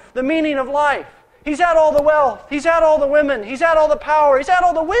life, the meaning of life. He's had all the wealth, he's had all the women, he's had all the power, he's had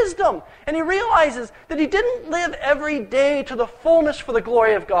all the wisdom. And he realizes that he didn't live every day to the fullness for the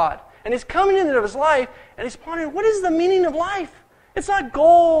glory of God. And he's coming into his life, and he's pondering, what is the meaning of life? It's not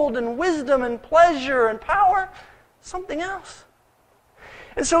gold and wisdom and pleasure and power. Something else.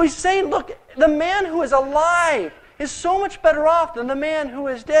 And so he's saying, look, the man who is alive is so much better off than the man who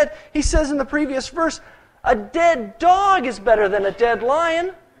is dead. He says in the previous verse, a dead dog is better than a dead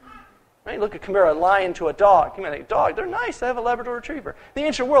lion. Right? Look at compare a lion to a dog. You might think, dog, they're nice. They have a Labrador Retriever. In the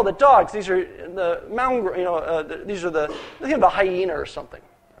ancient world, the dogs, these are the mountain, these are think of a hyena or something,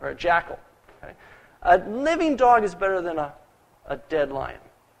 or a jackal. Okay? A living dog is better than a dead lion.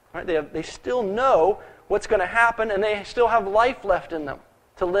 Right? They still know what's going to happen, and they still have life left in them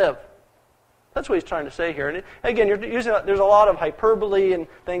to live. That's what he's trying to say here. And again, there's a lot of hyperbole and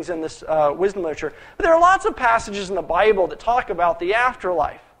things in this wisdom literature. But there are lots of passages in the Bible that talk about the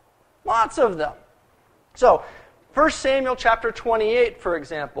afterlife. Lots of them. So, 1 Samuel chapter 28, for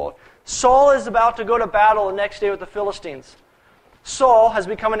example. Saul is about to go to battle the next day with the Philistines. Saul has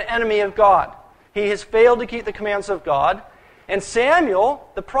become an enemy of God. He has failed to keep the commands of God. And Samuel,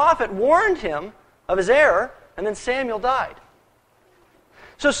 the prophet, warned him of his error, and then Samuel died.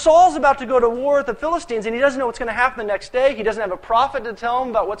 So Saul's about to go to war with the Philistines, and he doesn't know what's going to happen the next day. He doesn't have a prophet to tell him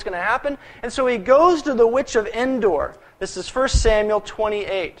about what's going to happen. And so he goes to the witch of Endor. This is 1 Samuel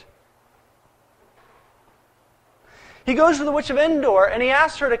 28. He goes to the witch of Endor, and he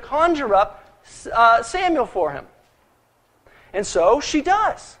asks her to conjure up Samuel for him. And so she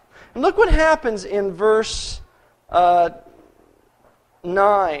does. And look what happens in verse 10.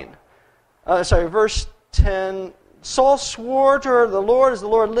 Saul swore to her, "The Lord, as the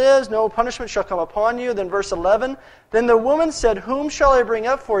Lord lives, no punishment shall come upon you." Then verse 11, then the woman said, "Whom shall I bring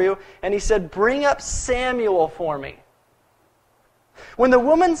up for you?" And he said, "Bring up Samuel for me." When the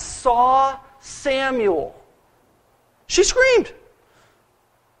woman saw Samuel, she screamed.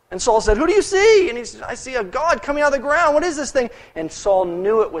 And Saul said, "Who do you see?" And he said, "I see a god coming out of the ground. What is this thing?" And Saul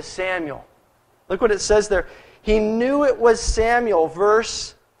knew it was Samuel. Look what it says there. He knew it was Samuel.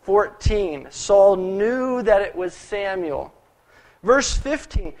 Verse 14. Saul knew that it was Samuel. Verse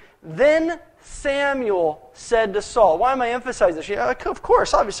 15. Then Samuel said to Saul. Why am I emphasizing this? Yeah, of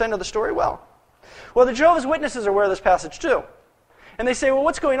course, obviously I know the story well. Well, the Jehovah's Witnesses are aware of this passage too. And they say, well,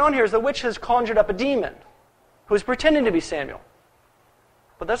 what's going on here is the witch has conjured up a demon who is pretending to be Samuel.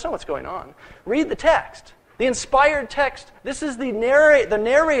 But that's not what's going on. Read the text. The inspired text. This is the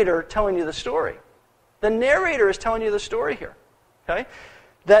narrator telling you the story. The narrator is telling you the story here. Okay?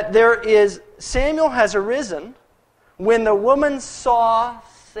 That Samuel has arisen when the woman saw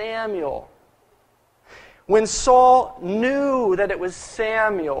Samuel. When Saul knew that it was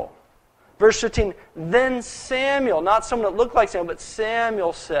Samuel. Verse 15, then Samuel, not someone that looked like Samuel, but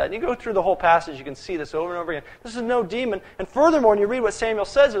Samuel said. And you go through the whole passage, you can see this over and over again. This is no demon. And furthermore, when you read what Samuel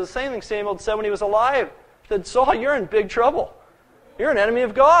says, it was the same thing Samuel said when he was alive. He said, Saul, you're in big trouble. You're an enemy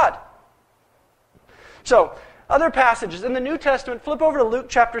of God. So, other passages in the New Testament, flip over to Luke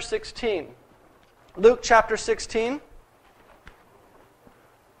chapter 16. Luke chapter 16.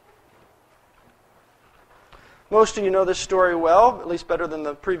 Most of you know this story well, at least better than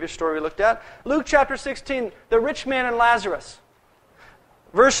the previous story we looked at. Luke chapter 16, the rich man and Lazarus.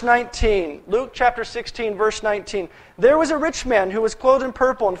 Verse 19, Luke chapter 16, verse 19. There was a rich man who was clothed in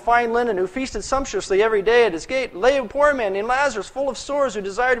purple and fine linen, who feasted sumptuously every day at his gate. Lay a poor man named Lazarus, full of sores, who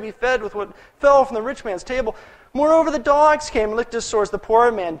desired to be fed with what fell from the rich man's table. Moreover, the dogs came and licked his sores. The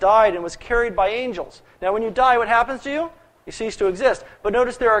poor man died and was carried by angels. Now, when you die, what happens to you? You cease to exist. But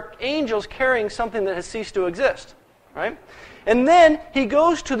notice there are angels carrying something that has ceased to exist. Right? And then he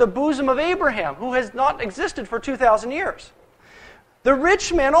goes to the bosom of Abraham, who has not existed for 2,000 years. The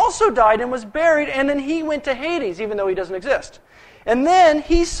rich man also died and was buried, and then he went to Hades, even though he doesn't exist. And then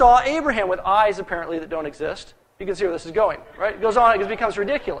he saw Abraham with eyes, apparently, that don't exist. You can see where this is going. Right? It goes on, it becomes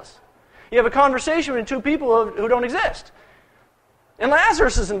ridiculous. You have a conversation between two people who don't exist. And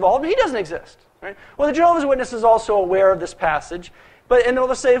Lazarus is involved, but he doesn't exist. Right? Well, the Jehovah's Witnesses is also aware of this passage, and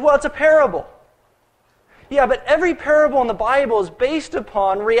they'll say, well, it's a parable. Yeah, but every parable in the Bible is based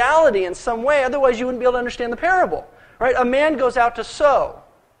upon reality in some way, otherwise you wouldn't be able to understand the parable. Right? A man goes out to sow.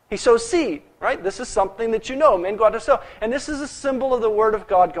 He sows seed. Right? This is something that you know. Men go out to sow. And this is a symbol of the Word of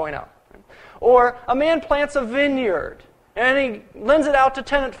God going out. Right? Or a man plants a vineyard, and he lends it out to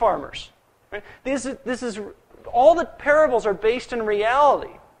tenant farmers. Right? All the parables are based in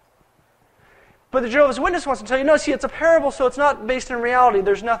reality. But the Jehovah's Witness wants to tell you, no, see, it's a parable, so it's not based in reality.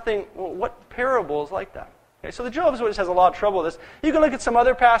 There's nothing, well, what parable is like that? Okay, so the Jehovah's Witness has a lot of trouble with this. You can look at some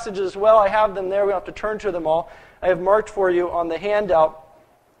other passages as well. I have them there. We don't have to turn to them all. I have marked for you on the handout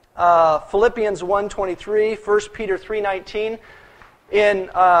Philippians 1:23, 1 Peter 3:19. In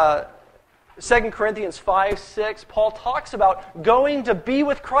 2 Corinthians 5:6, Paul talks about going to be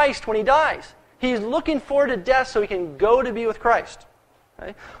with Christ when he dies. He's looking forward to death so he can go to be with Christ.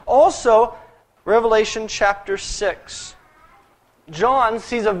 Okay? Also, Revelation chapter 6. John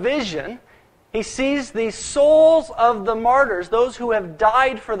sees a vision. He sees the souls of the martyrs, those who have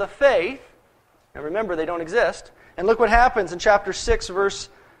died for the faith. Now remember, they don't exist. And look what happens in chapter 6, verse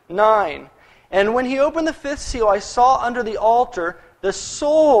 9. And when he opened the fifth seal, I saw under the altar the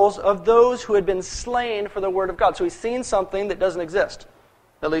souls of those who had been slain for the word of God. So he's seen something that doesn't exist,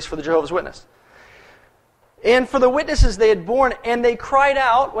 at least for the Jehovah's Witness. And for the witnesses they had borne, and they cried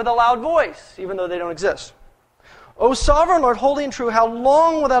out with a loud voice, even though they don't exist. O sovereign Lord, holy and true, how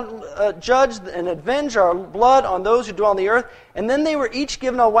long wilt thou judge and avenge our blood on those who dwell on the earth? And then they were each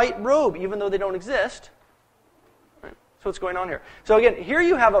given a white robe, even though they don't exist. Right? So what's going on here? So again, here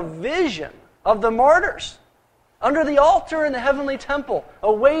you have a vision of the martyrs under the altar in the heavenly temple,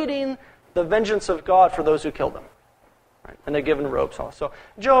 awaiting the vengeance of God for those who killed them. Right? And they're given robes also.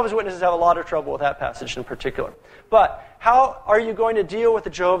 Jehovah's Witnesses have a lot of trouble with that passage in particular. But how are you going to deal with the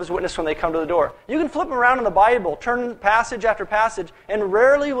Jehovah's Witness when they come to the door? You can flip them around in the Bible, turn passage after passage, and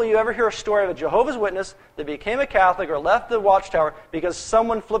rarely will you ever hear a story of a Jehovah's Witness that became a Catholic or left the Watchtower because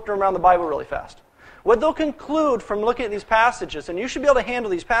someone flipped around the Bible really fast. What they'll conclude from looking at these passages, and you should be able to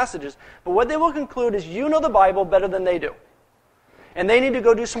handle these passages, but what they will conclude is you know the Bible better than they do. And they need to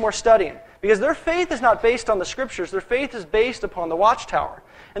go do some more studying. Because their faith is not based on the Scriptures. Their faith is based upon the Watchtower.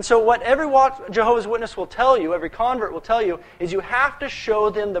 And so what every Jehovah's Witness will tell you, every convert will tell you, is you have to show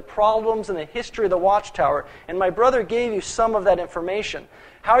them the problems and the history of the Watchtower. And my brother gave you some of that information.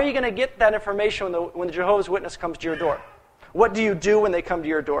 How are you going to get that information when the Jehovah's Witness comes to your door? What do you do when they come to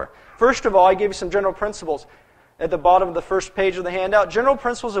your door? First of all, I gave you some general principles at the bottom of the first page of the handout. General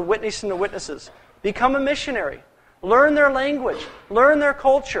principles of witnessing to witnesses. Become a missionary. Learn their language. Learn their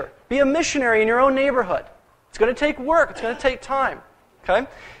culture. Be a missionary in your own neighborhood. It's going to take work. It's going to take time. Okay?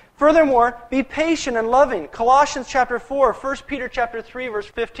 Furthermore, be patient and loving. Colossians chapter 4, 1 Peter chapter 3, verse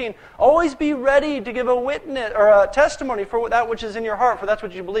 15. Always be ready to give a witness or a testimony for that which is in your heart, for that's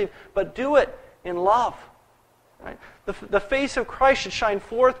what you believe. But do it in love. Right? The face of Christ should shine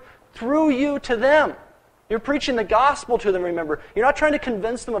forth through you to them. You're preaching the gospel to them, remember. You're not trying to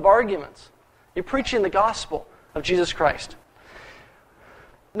convince them of arguments. You're preaching the gospel of Jesus Christ.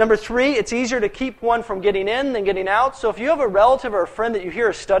 Number 3, it's easier to keep one from getting in than getting out. So if you have a relative or a friend that you hear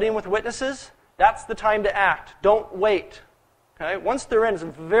is studying with witnesses, that's the time to act. Don't wait. Okay? Once they're in, it's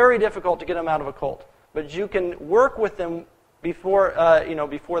very difficult to get them out of a cult. But you can work with them before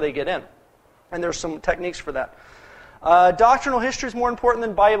they get in. And there's some techniques for that. Doctrinal history is more important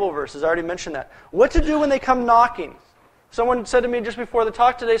than Bible verses. I already mentioned that. What to do when they come knocking. Someone said to me just before the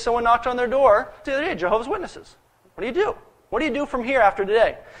talk today, someone knocked on their door the other day, Jehovah's Witnesses. What do you do? What do you do from here after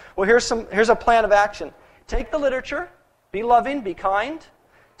today? Well, here's a plan of action. Take the literature, be loving, be kind.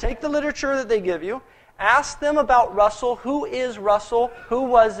 Take the literature that they give you. Ask them about Russell. Who is Russell? Who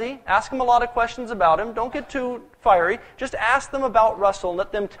was he? Ask them a lot of questions about him. Don't get too fiery. Just ask them about Russell and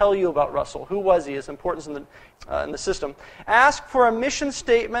let them tell you about Russell. Who was he? His importance in the system. Ask for a mission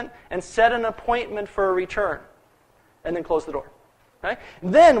statement and set an appointment for a return. And then close the door. Okay?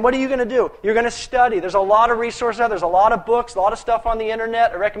 Then, what are you going to do? You're going to study. There's a lot of resources out there. There's a lot of books, a lot of stuff on the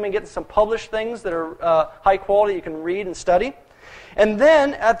internet. I recommend getting some published things that are high quality you can read and study. And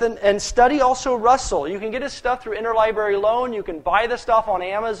then, and study also Russell. You can get his stuff through interlibrary loan. You can buy the stuff on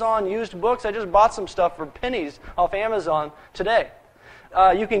Amazon, used books. I just bought some stuff for pennies off Amazon today.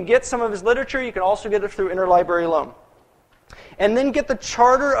 You can get some of his literature. You can also get it through interlibrary loan. And then get the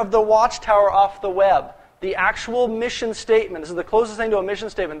charter of the Watchtower off the web. The actual mission statement. This is the closest thing to a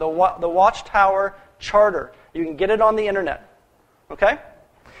mission statement. The Watchtower Charter. You can get it on the internet. Okay?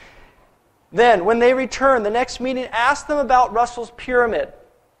 Then, when they return, the next meeting, ask them about Russell's pyramid.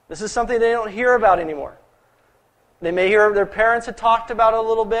 This is something they don't hear about anymore. They may hear their parents had talked about it a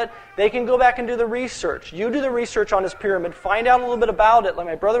little bit. They can go back and do the research. You do the research on his pyramid. Find out a little bit about it, like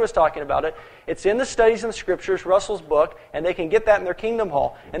my brother was talking about it. It's in the Studies in the Scriptures, Russell's book, and they can get that in their Kingdom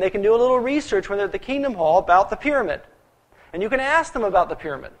Hall. And they can do a little research when they're at the Kingdom Hall about the pyramid. And you can ask them about the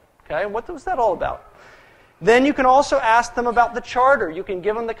pyramid. Okay, what was that all about? Then you can also ask them about the charter. You can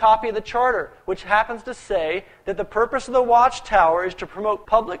give them the copy of the charter, which happens to say that the purpose of the Watchtower is to promote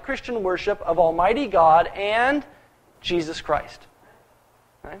public Christian worship of Almighty God and Jesus Christ.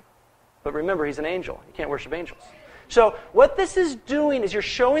 Right? But remember, he's an angel. You can't worship angels. So what this is doing is you're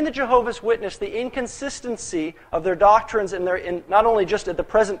showing the Jehovah's Witness the inconsistency of their doctrines in not only just at the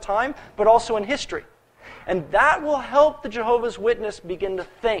present time, but also in history. And that will help the Jehovah's Witness begin to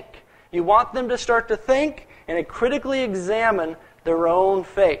think. You want them to start to think and to critically examine their own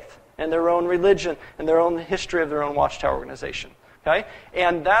faith and their own religion and their own history of their own Watchtower organization. Okay?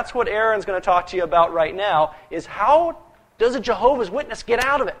 And that's what Aaron's going to talk to you about right now, is how does a Jehovah's Witness get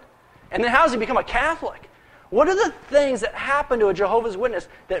out of it? And then how does he become a Catholic? What are the things that happen to a Jehovah's Witness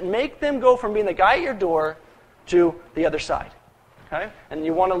that make them go from being the guy at your door to the other side? Okay? And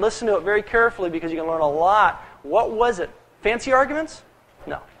you want to listen to it very carefully because you can learn a lot. What was it? Fancy arguments?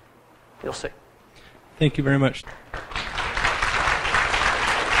 No. You'll see. Thank you very much.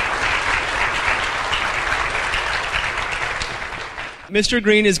 Mr.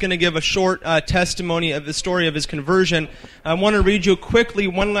 Green is going to give a short testimony of the story of his conversion. I want to read you quickly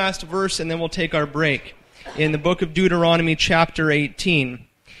one last verse and then we'll take our break. In the book of Deuteronomy chapter 18.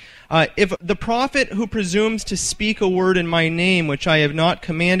 If the prophet who presumes to speak a word in my name which I have not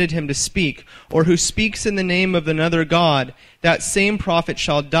commanded him to speak, or who speaks in the name of another god, that same prophet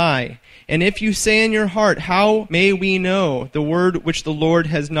shall die. And if you say in your heart, how may we know the word which the Lord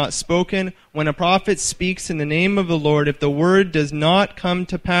has not spoken? When a prophet speaks in the name of the Lord, if the word does not come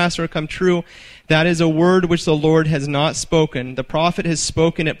to pass or come true, that is a word which the Lord has not spoken. The prophet has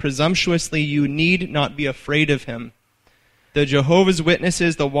spoken it presumptuously. You need not be afraid of him. The Jehovah's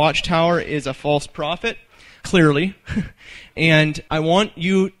Witnesses, the Watchtower, is a false prophet, clearly. And I want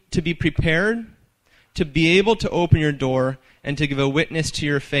you to be prepared to be able to open your door and to give a witness to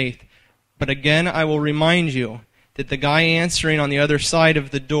your faith. But again, I will remind you that the guy answering on the other side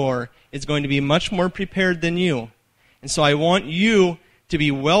of the door is going to be much more prepared than you. And so I want you to be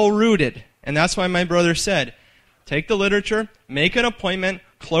well-rooted. And that's why my brother said, take the literature, make an appointment,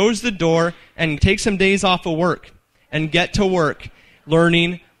 close the door, and take some days off of work. And get to work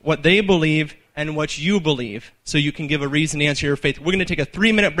learning what they believe and what you believe so you can give a reason to answer your faith. We're going to take a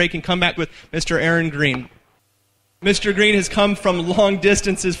 3-minute break and come back with Mr. Aaron Green. Mr. Green has come from long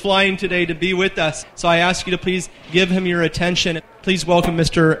distances flying today to be with us, so I ask you to please give him your attention. Please welcome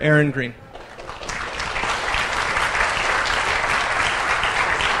Mr. Aaron Green.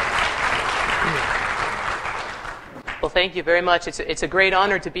 Well, thank you very much. It's a great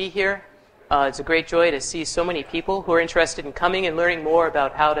honor to be here. It's a great joy to see so many people who are interested in coming and learning more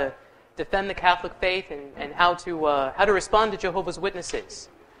about how to defend the Catholic faith and how to respond to Jehovah's Witnesses.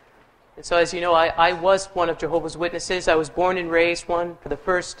 And so, as you know, I was one of Jehovah's Witnesses. I was born and raised one for the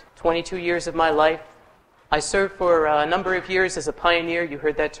first 22 years of my life. I served for a number of years as a pioneer. You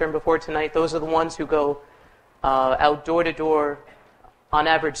heard that term before tonight. Those are the ones who go out door to door, on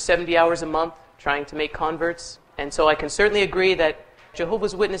average 70 hours a month, trying to make converts. And so I can certainly agree that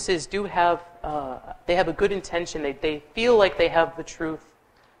Jehovah's Witnesses do have, they have a good intention. They feel like they have the truth.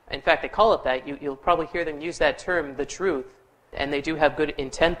 In fact, they call it that. You'll probably hear them use that term, the truth. And they do have good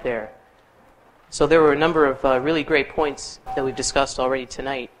intent there. So there were a number of really great points that we've discussed already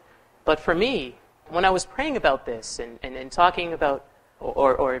tonight. But for me, when I was praying about this and talking about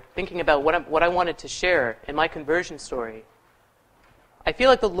or thinking about what I wanted to share in my conversion story, I feel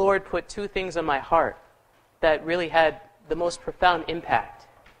like the Lord put two things on my heart that really had the most profound impact.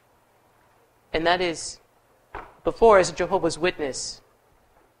 And that is, before, as a Jehovah's Witness,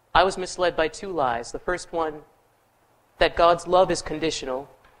 I was misled by two lies. The first one, that God's love is conditional.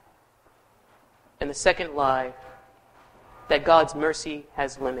 And the second lie, that God's mercy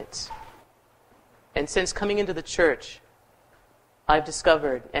has limits. And since coming into the church, I've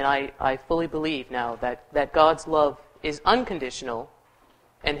discovered, and I fully believe now, that God's love is unconditional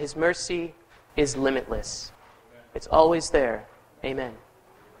and his mercy is limitless. It's always there. Amen.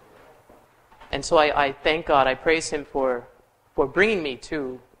 And so I thank God, I praise him for bringing me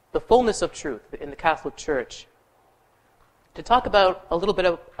to the fullness of truth in the Catholic Church. To talk about a little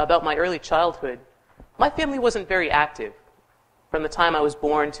bit about my early childhood, my family wasn't very active. From the time I was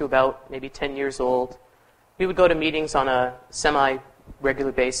born to about maybe 10 years old, we would go to meetings on a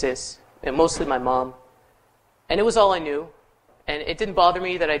semi-regular basis, and mostly my mom. And it was all I knew. And it didn't bother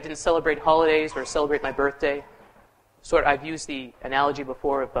me that I didn't celebrate holidays or celebrate my birthday. I've used the analogy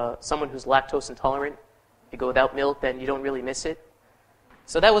before of someone who's lactose intolerant. If you go without milk, then you don't really miss it.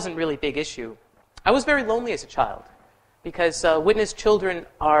 So that wasn't really a big issue. I was very lonely as a child because witness children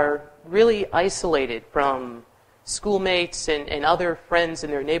are really isolated from schoolmates and other friends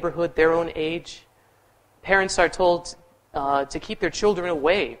in their neighborhood, their own age. Parents are told to keep their children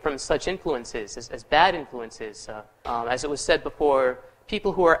away from such influences as bad influences. As it was said before,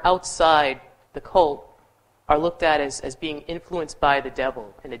 people who are outside the cult are looked at as being influenced by the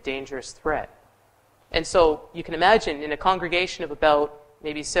devil and a dangerous threat. And so you can imagine in a congregation of about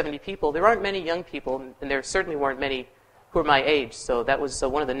maybe 70 people, there aren't many young people, and there certainly weren't many who were my age, so that was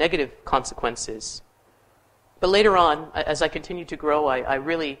one of the negative consequences. But later on, as I continued to grow, I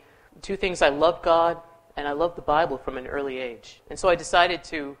really, two things, I loved God and I loved the Bible from an early age. And so I decided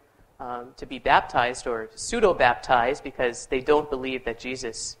to be baptized or pseudo-baptized because they don't believe that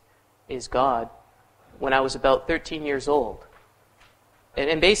Jesus is God when I was about 13 years old.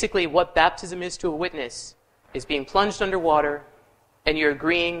 And basically what baptism is to a witness is being plunged underwater and you're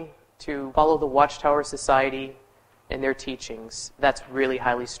agreeing to follow the Watchtower Society and their teachings. That's really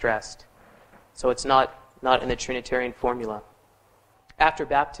highly stressed. So it's not in the Trinitarian formula. After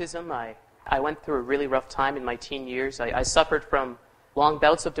baptism, I went through a really rough time in my teen years. I suffered from long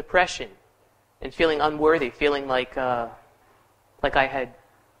bouts of depression and feeling unworthy, feeling like I had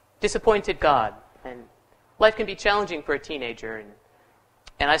disappointed God. And life can be challenging for a teenager.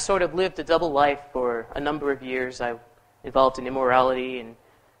 And I sort of lived a double life for a number of years. I involved in immorality,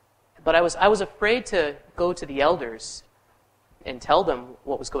 but I was afraid to go to the elders and tell them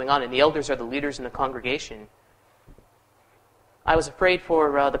what was going on. And the elders are the leaders in the congregation. I was afraid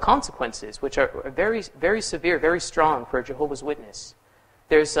for the consequences, which are very, very severe, very strong for a Jehovah's Witness.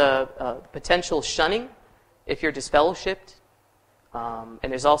 There's a potential shunning if you're disfellowshipped,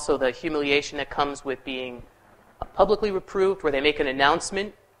 and there's also the humiliation that comes with being publicly reproved, where they make an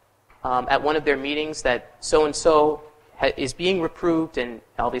announcement at one of their meetings that so-and-so is being reproved, and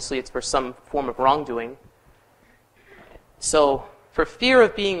obviously it's for some form of wrongdoing. So for fear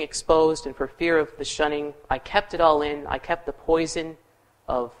of being exposed and for fear of the shunning, I kept it all in. I kept the poison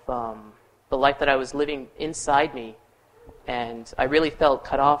of the life that I was living inside me, and I really felt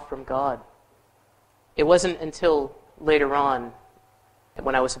cut off from God. It wasn't until later on,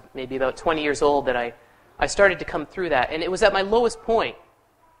 when I was maybe about 20 years old, that I started to come through that. And it was at my lowest point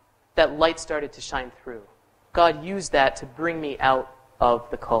that light started to shine through. God used that to bring me out of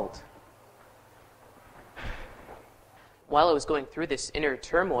the cult. While I was going through this inner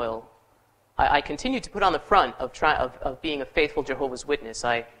turmoil, I continued to put on the front of being a faithful Jehovah's Witness.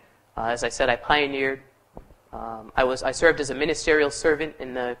 As I said, I pioneered. I served as a ministerial servant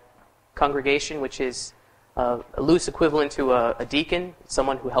in the congregation, which is a loose equivalent to a deacon,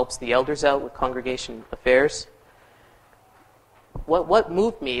 someone who helps the elders out with congregation affairs. What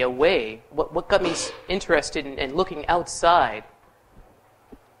moved me away, what got me interested in looking outside,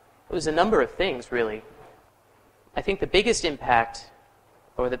 it was a number of things, really. I think the biggest impact,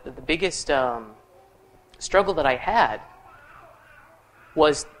 or the biggest struggle that I had,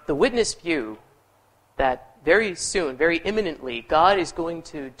 was the witness view that very soon, very imminently, God is going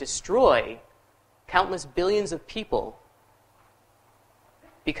to destroy countless billions of people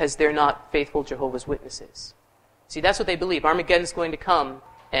because they're not faithful Jehovah's Witnesses. See, that's what they believe. Armageddon's going to come,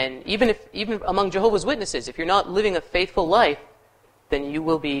 and even among Jehovah's Witnesses, if you're not living a faithful life, then you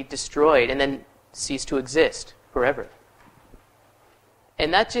will be destroyed and then cease to exist forever.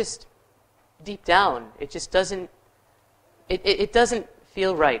 And that just, deep down, it just doesn't, it doesn't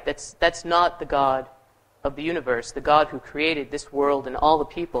feel right. That's not the God of the universe, the God who created this world and all the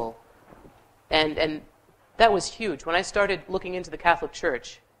people. And that was huge. When I started looking into the Catholic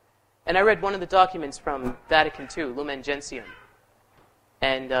Church, and I read one of the documents from Vatican II, Lumen Gentium,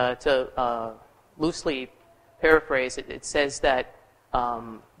 and to loosely paraphrase it, it says that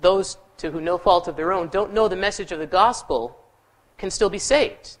those to who no fault of their own don't know the message of the gospel can still be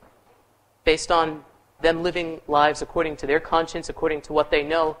saved, based on them living lives according to their conscience, according to what they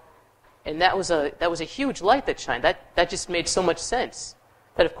know. And that was a huge light that shined. That just made so much sense.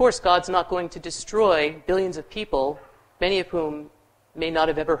 That of course God's not going to destroy billions of people, many of whom may not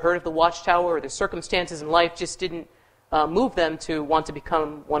have ever heard of the Watchtower, or their circumstances in life just didn't move them to want to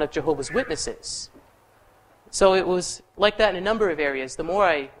become one of Jehovah's Witnesses. So it was like that in a number of areas. The more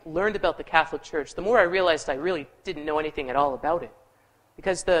I learned about the Catholic Church, the more I realized I really didn't know anything at all about it.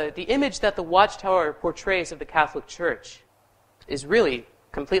 Because the image that the Watchtower portrays of the Catholic Church is really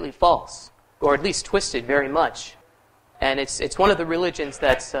completely false, or at least twisted very much. And it's one of the religions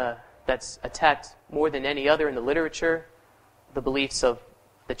that's attacked more than any other in the literature. The beliefs of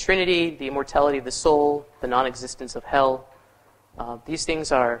the Trinity, the immortality of the soul, the non-existence of hell. These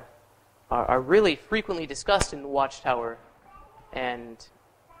things are really frequently discussed in the Watchtower, and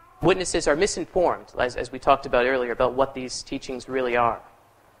witnesses are misinformed, as we talked about earlier, about what these teachings really are.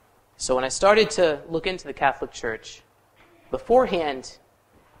 So when I started to look into the Catholic Church, beforehand,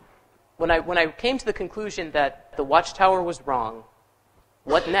 when I came to the conclusion that the Watchtower was wrong,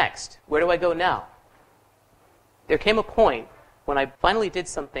 what next? Where do I go now? There came a point when I finally did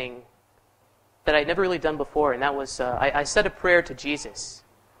something that I'd never really done before, and that was I said a prayer to Jesus,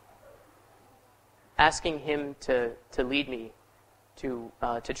 asking him to lead me to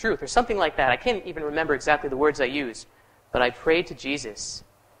truth, or something like that. I can't even remember exactly the words I used, but I prayed to Jesus,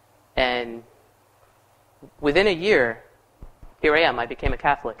 and within a year, here I am. I became a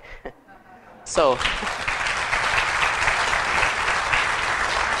Catholic. So,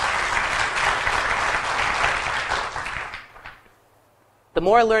 the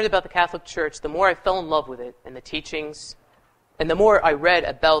more I learned about the Catholic Church, the more I fell in love with it and the teachings, and the more I read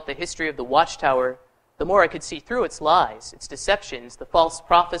about the history of the Watchtower, the more I could see through its lies, its deceptions, the false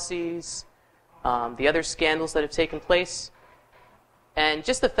prophecies, the other scandals that have taken place. And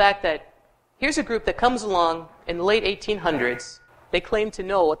just the fact that here's a group that comes along in the late 1800s. They claim to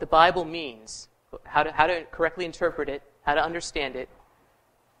know what the Bible means, how to correctly interpret it, how to understand it.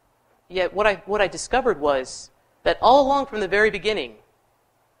 Yet what I discovered was that all along from the very beginning,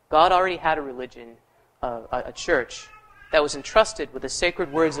 God already had a religion, a church, that was entrusted with the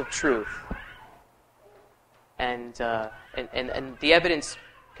sacred words of truth. And the evidence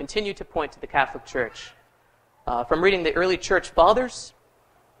continued to point to the Catholic Church. From reading the early church fathers,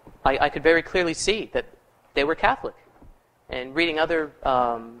 I could very clearly see that they were Catholic. and reading other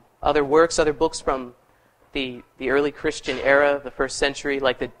works, other books from the early Christian era, the first century,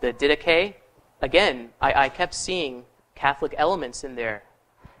 like the Didache, again, I kept seeing Catholic elements in there.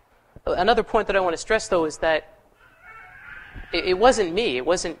 Another point that I want to stress, though, is that it wasn't me. It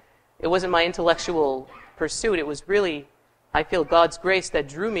wasn't my intellectual pursuit. It was really, I feel, God's grace that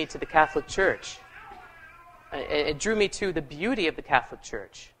drew me to the Catholic Church. It drew me to the beauty of the Catholic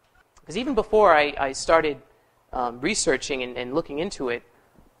Church. Because even before I started researching and looking into it,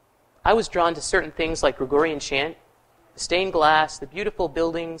 I was drawn to certain things like Gregorian chant, the stained glass, the beautiful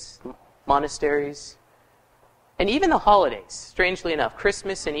buildings, monasteries, and even the holidays, strangely enough,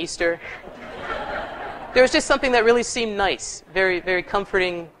 Christmas and Easter. There was just something that really seemed nice, very, very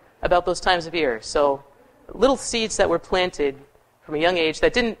comforting about those times of year. So little seeds that were planted from a young age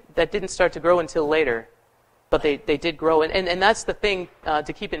that didn't start to grow until later, but they did grow. And that's the thing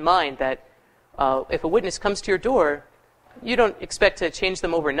to keep in mind, that if a witness comes to your door, you don't expect to change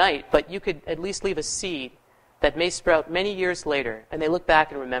them overnight, but you could at least leave a seed that may sprout many years later, and they look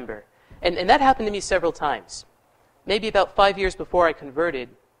back and remember. And that happened to me several times. Maybe about 5 years before I converted,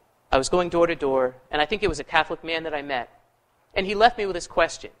 I was going door to door, and I think it was a Catholic man that I met, and he left me with this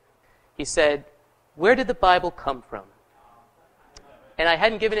question. He said, "Where did the Bible come from?" And I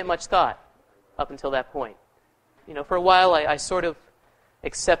hadn't given it much thought up until that point. You know, for a while I sort of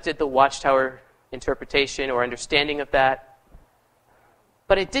accepted the Watchtower interpretation or understanding of that,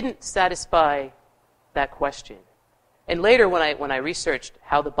 but it didn't satisfy that question. And later when I researched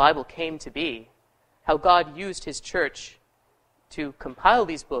how the Bible came to be, how God used His church to compile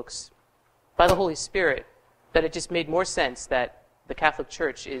these books by the Holy Spirit, that it just made more sense that the Catholic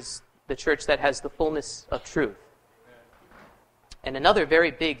Church is the church that has the fullness of truth. And another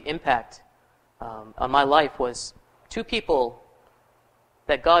very big impact on my life was two people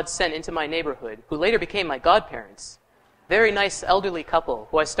that God sent into my neighborhood, who later became my godparents. Very nice elderly couple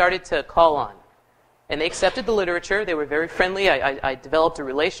who I started to call on. And they accepted the literature. They were very friendly. I developed a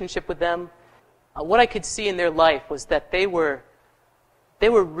relationship with them. What I could see in their life was that they were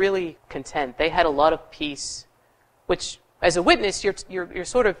really content. They had a lot of peace, which, as a witness, you're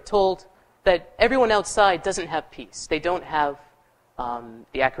sort of told that everyone outside doesn't have peace. They don't have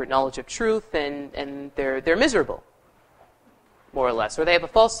the accurate knowledge of truth, and they're miserable, more or less, or they have a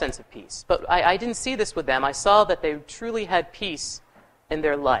false sense of peace. But I didn't see this with them. I saw that they truly had peace in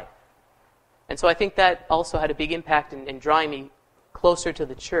their life. And so I think that also had a big impact in drawing me closer to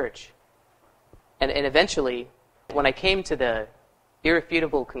the church. And eventually, when I came to the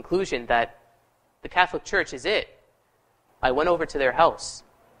irrefutable conclusion that the Catholic Church is it, I went over to their house,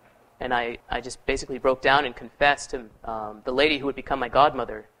 and I just basically broke down and confessed to the lady who would become my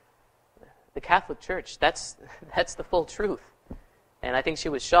godmother, the Catholic Church, that's the full truth. And I think she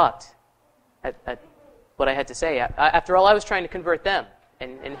was shocked at what I had to say. After all, I was trying to convert them,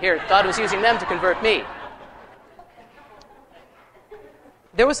 and here God was using them to convert me.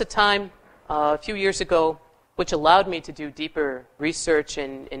 There was a time a few years ago which allowed me to do deeper research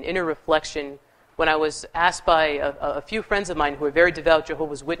and inner reflection when I was asked by a few friends of mine who were very devout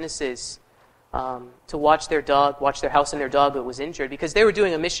Jehovah's Witnesses to watch their house and their dog that was injured, because they were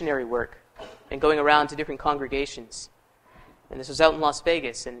doing a missionary work and going around to different congregations. And this was out in Las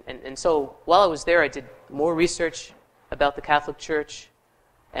Vegas. And so while I was there, I did more research about the Catholic Church,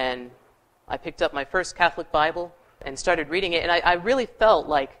 and I picked up my first Catholic Bible and started reading it, and I really felt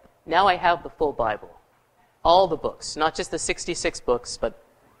like now I have the full Bible. All the books, not just the 66 books, but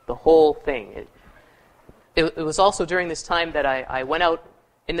the whole thing. It was also during this time that I went out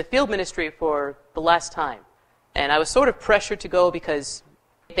in the field ministry for the last time. And I was sort of pressured to go because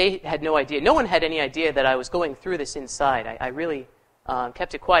they had no idea. No one had any idea that I was going through this inside. I really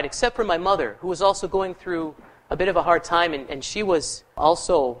kept it quiet, except for my mother, who was also going through a bit of a hard time, and she was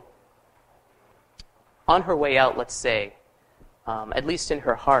also on her way out, let's say, at least in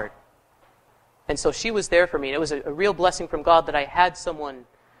her heart. And so she was there for me, and it was a real blessing from God that I had someone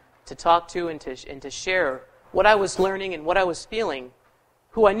to talk to and to share what I was learning and what I was feeling,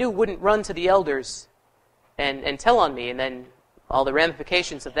 who I knew wouldn't run to the elders and tell on me, and then all the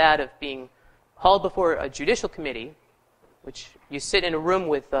ramifications of that, of being hauled before a judicial committee, which you sit in a room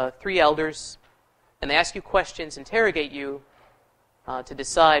with 3 elders, and they ask you questions, interrogate you to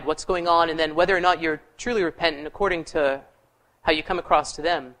decide what's going on, and then whether or not you're truly repentant according to how you come across to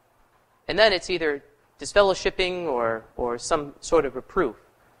them. And then it's either disfellowshipping or some sort of reproof.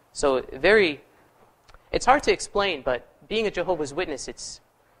 So it's hard to explain, but being a Jehovah's Witness,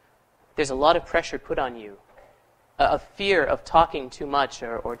 there's a lot of pressure put on you, a fear of talking too much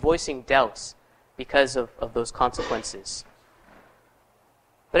or voicing doubts because of those consequences.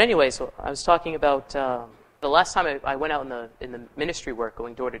 But anyway, so I was talking about The last time I went out in the ministry work,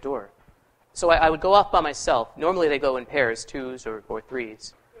 going door to door. So I would go off by myself. Normally they go in pairs, twos or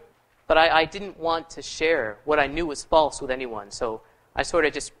threes. But I didn't want to share what I knew was false with anyone. So I sort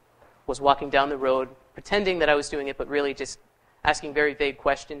of just was walking down the road, pretending that I was doing it, but really just asking very vague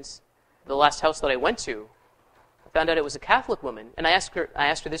questions. The last house that I went to, I found out it was a Catholic woman, and I asked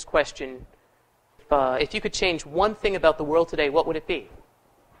her this question: if you could change one thing about the world today, what would it be?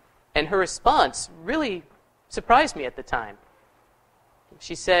 And her response really surprised me at the time.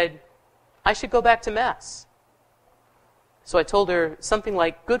 She said, I should go back to Mass. So I told her something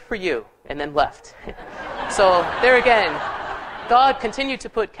like, good for you, and then left. So there again, God continued to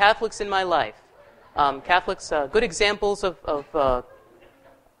put Catholics in my life. Catholics, good examples of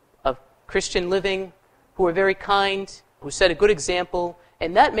Christian living, who were very kind, who set a good example,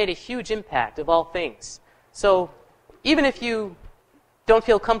 and that made a huge impact of all things. So even if you don't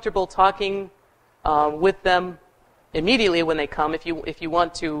feel comfortable talking with them immediately when they come, if you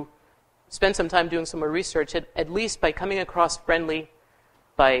want to spend some time doing some more research, at least by coming across friendly,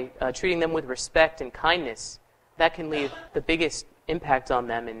 by treating them with respect and kindness, that can leave the biggest impact on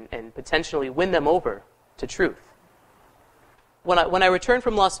them and potentially win them over to truth. When I returned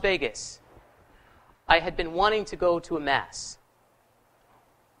from Las Vegas, I had been wanting to go to a Mass,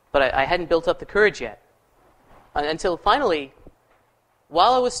 but I hadn't built up the courage yet. Until finally,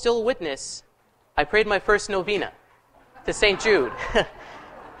 while I was still a witness, I prayed my first novena to St. Jude.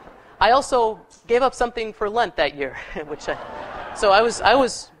 I also gave up something for Lent that year, so I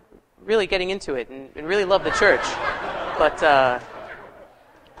was really getting into it and really loved the church. But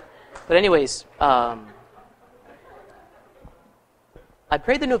anyways, I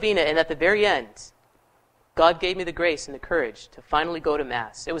prayed the novena, and at the very end, God gave me the grace and the courage to finally go to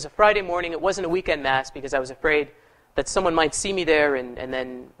Mass. It was a Friday morning. It wasn't a weekend Mass because I was afraid that someone might see me there and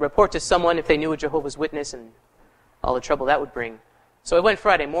then report to someone if they knew a Jehovah's Witness and all the trouble that would bring. So I went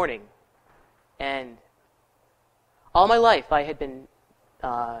Friday morning, and all my life I had been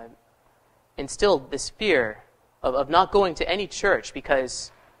instilled this fear of not going to any church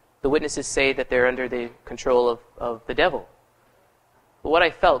because the witnesses say that they're under the control of the devil. But what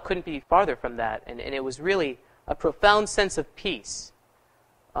I felt couldn't be farther from that, and it was really a profound sense of peace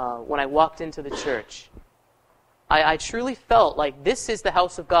when I walked into the church. I truly felt like this is the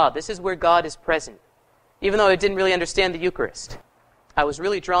house of God. This is where God is present, even though I didn't really understand the Eucharist. I was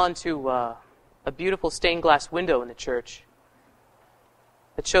really drawn to a beautiful stained glass window in the church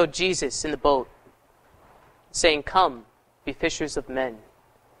that showed Jesus in the boat saying, "Come, be fishers of men."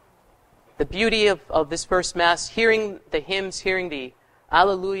 The beauty of this first Mass, hearing the hymns, hearing the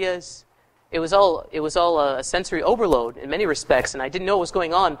Alleluias, it was all a sensory overload in many respects, and I didn't know what was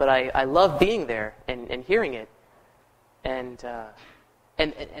going on, but I loved being there and hearing it. And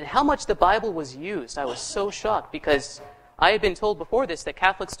how much the Bible was used. I was so shocked because I had been told before this that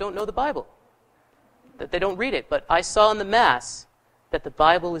Catholics don't know the Bible, that they don't read it. But I saw in the Mass that the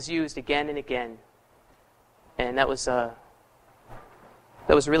Bible is used again and again. And that was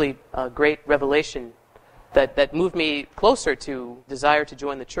really a great revelation that moved me closer to desire to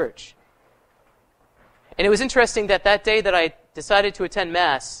join the church. And it was interesting that day that I decided to attend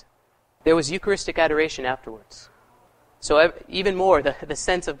Mass, there was Eucharistic adoration afterwards. So even more, the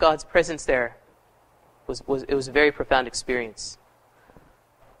sense of God's presence there was a very profound experience.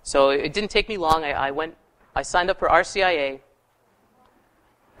 So it didn't take me long. I signed up for RCIA.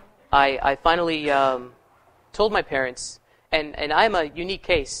 I finally told my parents, and I'm a unique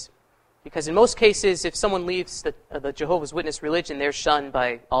case, because in most cases, if someone leaves the Jehovah's Witness religion, they're shunned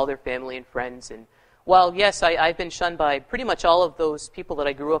by all their family and friends. And while, yes, I've been shunned by pretty much all of those people that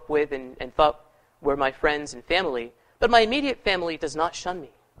I grew up with and thought were my friends and family, but my immediate family does not shun me.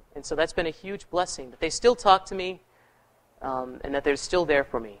 And so that's been a huge blessing, that they still talk to me and that they're still there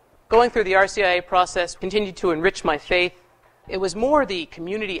for me. Going through the RCIA process continued to enrich my faith. It was more the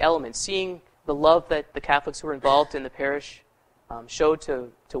community element, seeing the love that the Catholics who were involved in the parish showed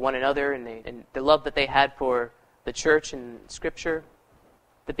to one another, and the love that they had for the church and Scripture.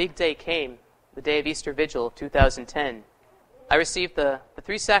 The big day came, the day of Easter Vigil of 2010. I received the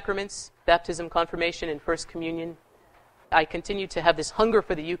three sacraments, baptism, confirmation, and First Communion. I continued to have this hunger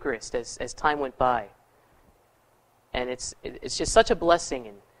for the Eucharist as time went by. And it's just such a blessing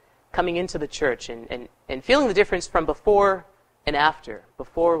in coming into the church and feeling the difference from before and after.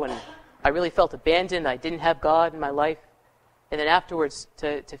 Before, when I really felt abandoned, I didn't have God in my life. And then afterwards,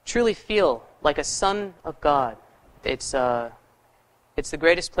 to truly feel like a son of God. It's the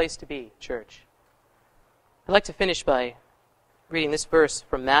greatest place to be, church. I'd like to finish by reading this verse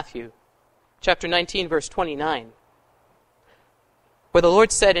from Matthew, chapter 19, verse 29. For the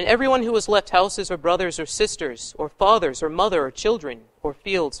Lord said, "And everyone who has left houses or brothers or sisters or fathers or mother or children or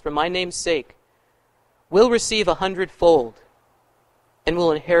fields for my name's sake will receive 100-fold and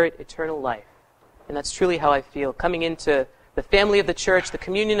will inherit eternal life." And that's truly how I feel. Coming into the family of the church, the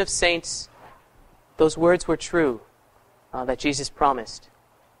communion of saints, those words were true that Jesus promised.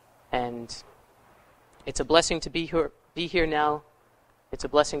 And it's a blessing to be here now. It's a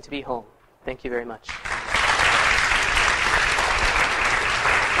blessing to be home. Thank you very much.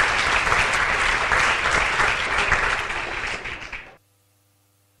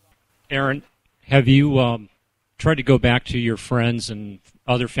 Aaron, have you tried to go back to your friends and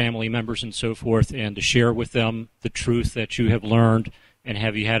other family members and so forth and to share with them the truth that you have learned, and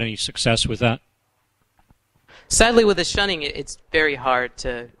have you had any success with that? Sadly, with the shunning, it's very hard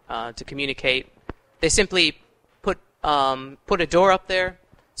to communicate. They simply put a door up there.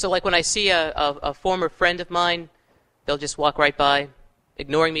 So like when I see a former friend of mine, they'll just walk right by,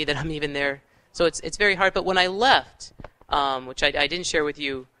 ignoring me that I'm even there. So it's very hard. But when I left, which I didn't share with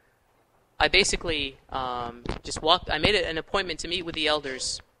you, I basically just walked. I made an appointment to meet with the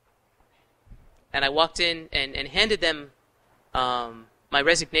elders, and I walked in and handed them my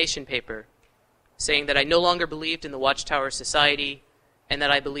resignation paper, saying that I no longer believed in the Watchtower Society, and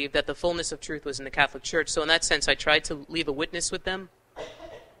that I believed that the fullness of truth was in the Catholic Church. So in that sense, I tried to leave a witness with them.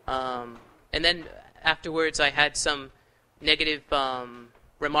 And then afterwards, I had some negative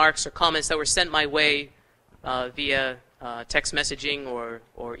remarks or comments that were sent my way via text messaging or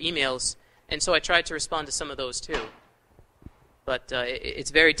emails. And so I tried to respond to some of those too. But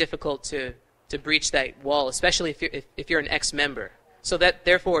it's very difficult to breach that wall, especially if you're an ex-member. So that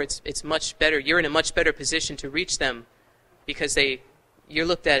therefore it's much better. You're in a much better position to reach them because you're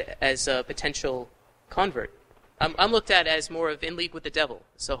looked at as a potential convert. I'm looked at as more of in league with the devil.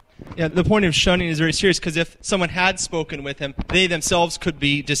 So yeah, the point of shunning is very serious because if someone had spoken with him, they themselves could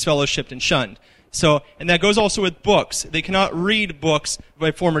be disfellowshipped and shunned. So, and that goes also with books. They cannot read books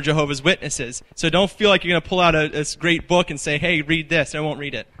by former Jehovah's Witnesses. So don't feel like you're going to pull out this great book and say, hey, read this. I won't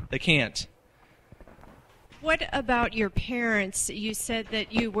read it. They can't. What about your parents? You said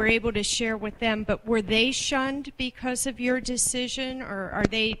that you were able to share with them, but were they shunned because of your decision, or are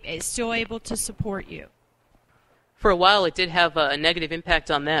they still able to support you? For a while, it did have a negative impact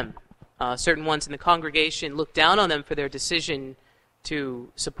on them. Certain ones in the congregation looked down on them for their decision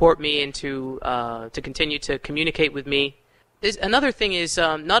to support me and to continue to communicate with me. Another thing is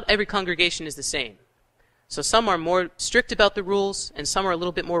not every congregation is the same. So some are more strict about the rules, and some are a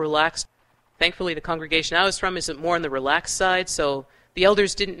little bit more relaxed. Thankfully, the congregation I was from is more on the relaxed side, so the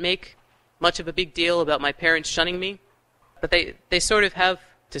elders didn't make much of a big deal about my parents shunning me. But they sort of have,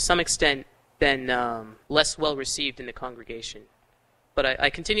 to some extent, been less well received in the congregation. But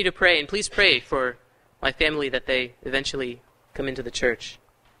I continue to pray, and please pray for my family that they eventually come into the church.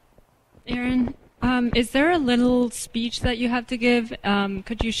 Aaron, is there a little speech that you have to give?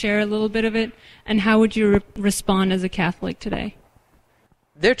 Could you share a little bit of it? And how would you respond as a Catholic today?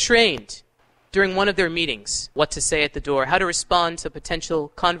 They're trained during one of their meetings what to say at the door, how to respond to potential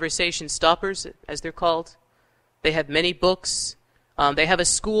conversation stoppers, as they're called. They have many books. They have a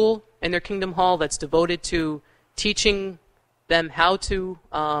school in their Kingdom Hall that's devoted to teaching them how to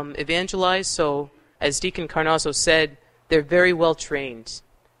evangelize. So, as Deacon Carnazzo said, they're very well trained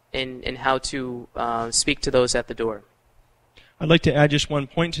in how to speak to those at the door. I'd like to add just one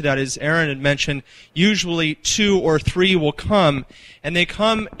point to that. As Aaron had mentioned, usually 2 or 3 will come, and they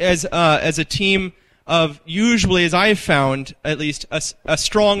come as a team of, usually, as I've found, at least, a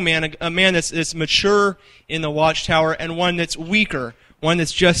strong man, a man that's mature in the Watchtower, and one that's weaker, one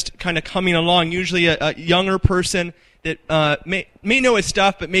that's just kind of coming along, usually a younger person that may know his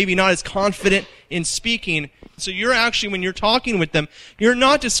stuff, but maybe not as confident in speaking. So you're actually, when you're talking with them, you're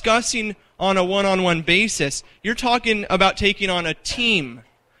not discussing on a one-on-one basis. You're talking about taking on a team.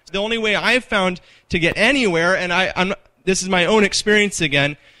 The only way I've found to get anywhere, and this is my own experience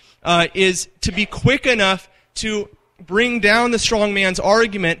again, is to be quick enough to bring down the strong man's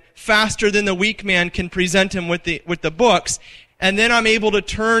argument faster than the weak man can present him with the books. And then I'm able to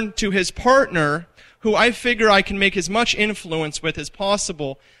turn to his partner, who I figure I can make as much influence with as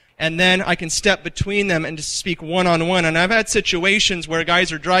possible, and then I can step between them and just speak one-on-one. And I've had situations where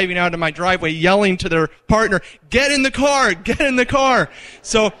guys are driving out of my driveway yelling to their partner, get in the car, get in the car.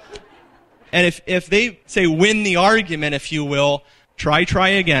 So, and if they say win the argument, if you will, try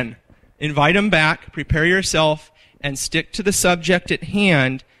again. Invite them back, prepare yourself, and stick to the subject at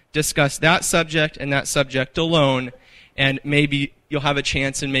hand. Discuss that subject and that subject alone, and maybe you'll have a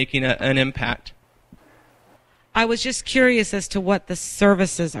chance in making an impact. I was just curious as to what the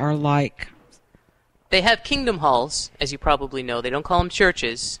services are like. They have kingdom halls, as you probably know. They don't call them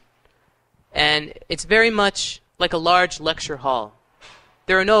churches. And it's very much like a large lecture hall.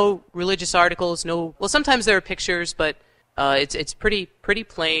 There are no religious articles, well, sometimes there are pictures, but it's pretty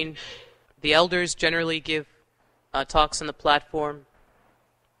plain. The elders generally give talks on the platform,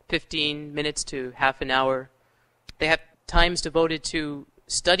 15 minutes to half an hour. They have times devoted to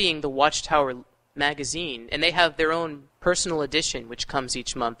studying the Watchtower magazine, and they have their own personal edition, which comes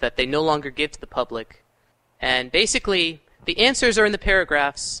each month, that they no longer give to the public. And basically, the answers are in the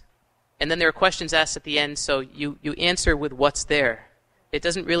paragraphs, and then there are questions asked at the end, so you answer with what's there. It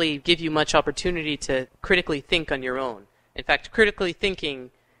doesn't really give you much opportunity to critically think on your own. In fact, critically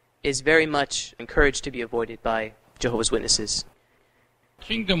thinking is very much encouraged to be avoided by Jehovah's Witnesses.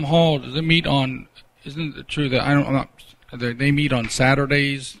 Kingdom Hall, does it meet on, isn't it true that they meet on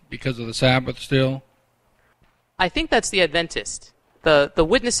Saturdays because of the Sabbath still? I think that's the Adventist. The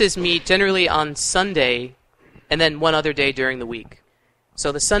witnesses meet generally on Sunday and then one other day during the week.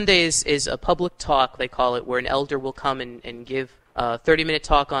 So the Sundays is a public talk, they call it, where an elder will come and give a 30-minute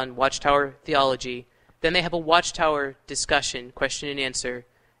talk on Watchtower theology. Then they have a Watchtower discussion, question and answer.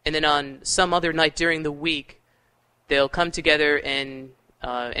 And then on some other night during the week, they'll come together and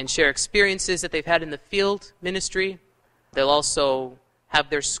share experiences that they've had in the field ministry. They'll also have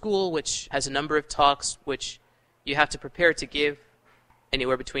their school, which has a number of talks, which you have to prepare to give,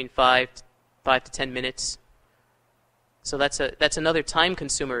 anywhere between 5 to 10 minutes. So that's another time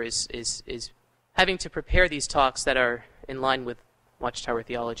consumer is having to prepare these talks that are in line with Watchtower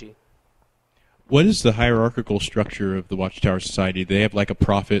theology. What is the hierarchical structure of the Watchtower Society? Do they have like a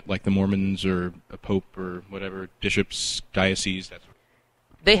prophet, like the Mormons, or a pope, or whatever, bishops, dioceses? That sort of...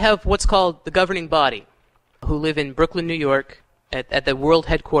 They have what's called the governing body, who live in Brooklyn, New York, at the world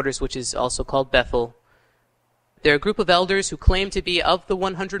headquarters, which is also called Bethel. They're a group of elders who claim to be of the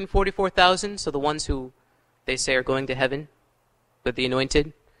 144,000, so the ones who they say are going to heaven with the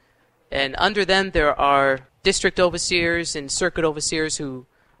anointed. And under them there are district overseers and circuit overseers who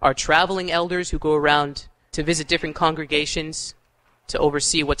are traveling elders who go around to visit different congregations to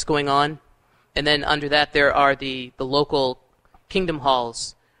oversee what's going on. And then under that there are the local kingdom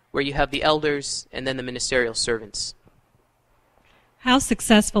halls where you have the elders and then the ministerial servants. How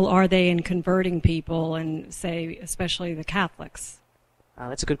successful are they in converting people, and say especially the Catholics?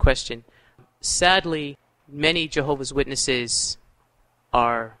 That's a good question. Sadly, many Jehovah's Witnesses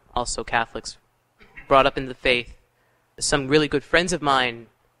are also Catholics, brought up in the faith. Some really good friends of mine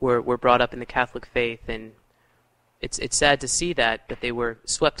were brought up in the Catholic faith, and it's sad to see that they were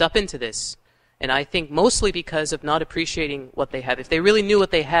swept up into this. And I think mostly because of not appreciating what they have. If they really knew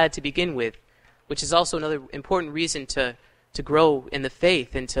what they had to begin with, which is also another important reason to grow in the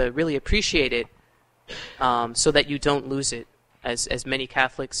faith and to really appreciate it, so that you don't lose it, as many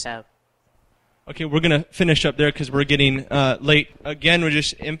Catholics have. Okay, we're going to finish up there because we're getting late. Again, we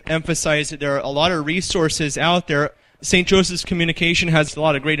just emphasize that there are a lot of resources out there. St. Joseph's Communication has a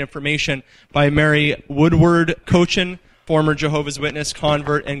lot of great information by Mary Woodward Cochin, former Jehovah's Witness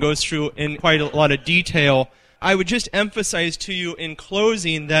convert, and goes through in quite a lot of detail. I would just emphasize to you in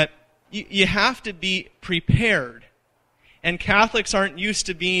closing that you have to be prepared. And Catholics aren't used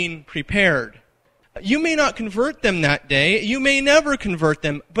to being prepared. You may not convert them that day. You may never convert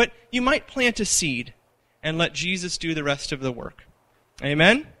them, but you might plant a seed and let Jesus do the rest of the work.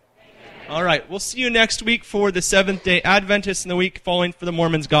 Amen? All right, we'll see you next week for the Seventh-day Adventists, and the week following for the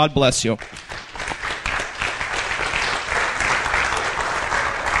Mormons. God bless you.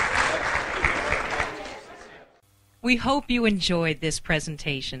 We hope you enjoyed this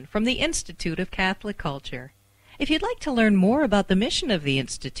presentation from the Institute of Catholic Culture. If you'd like to learn more about the mission of the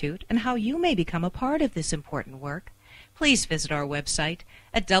Institute and how you may become a part of this important work, please visit our website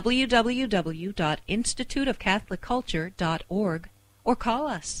at www.instituteofcatholicculture.org or call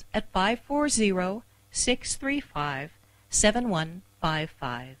us at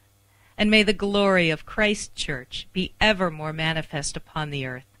 540-635-7155. And may the glory of Christ Church be ever more manifest upon the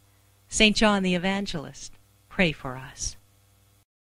earth. St. John the Evangelist, pray for us.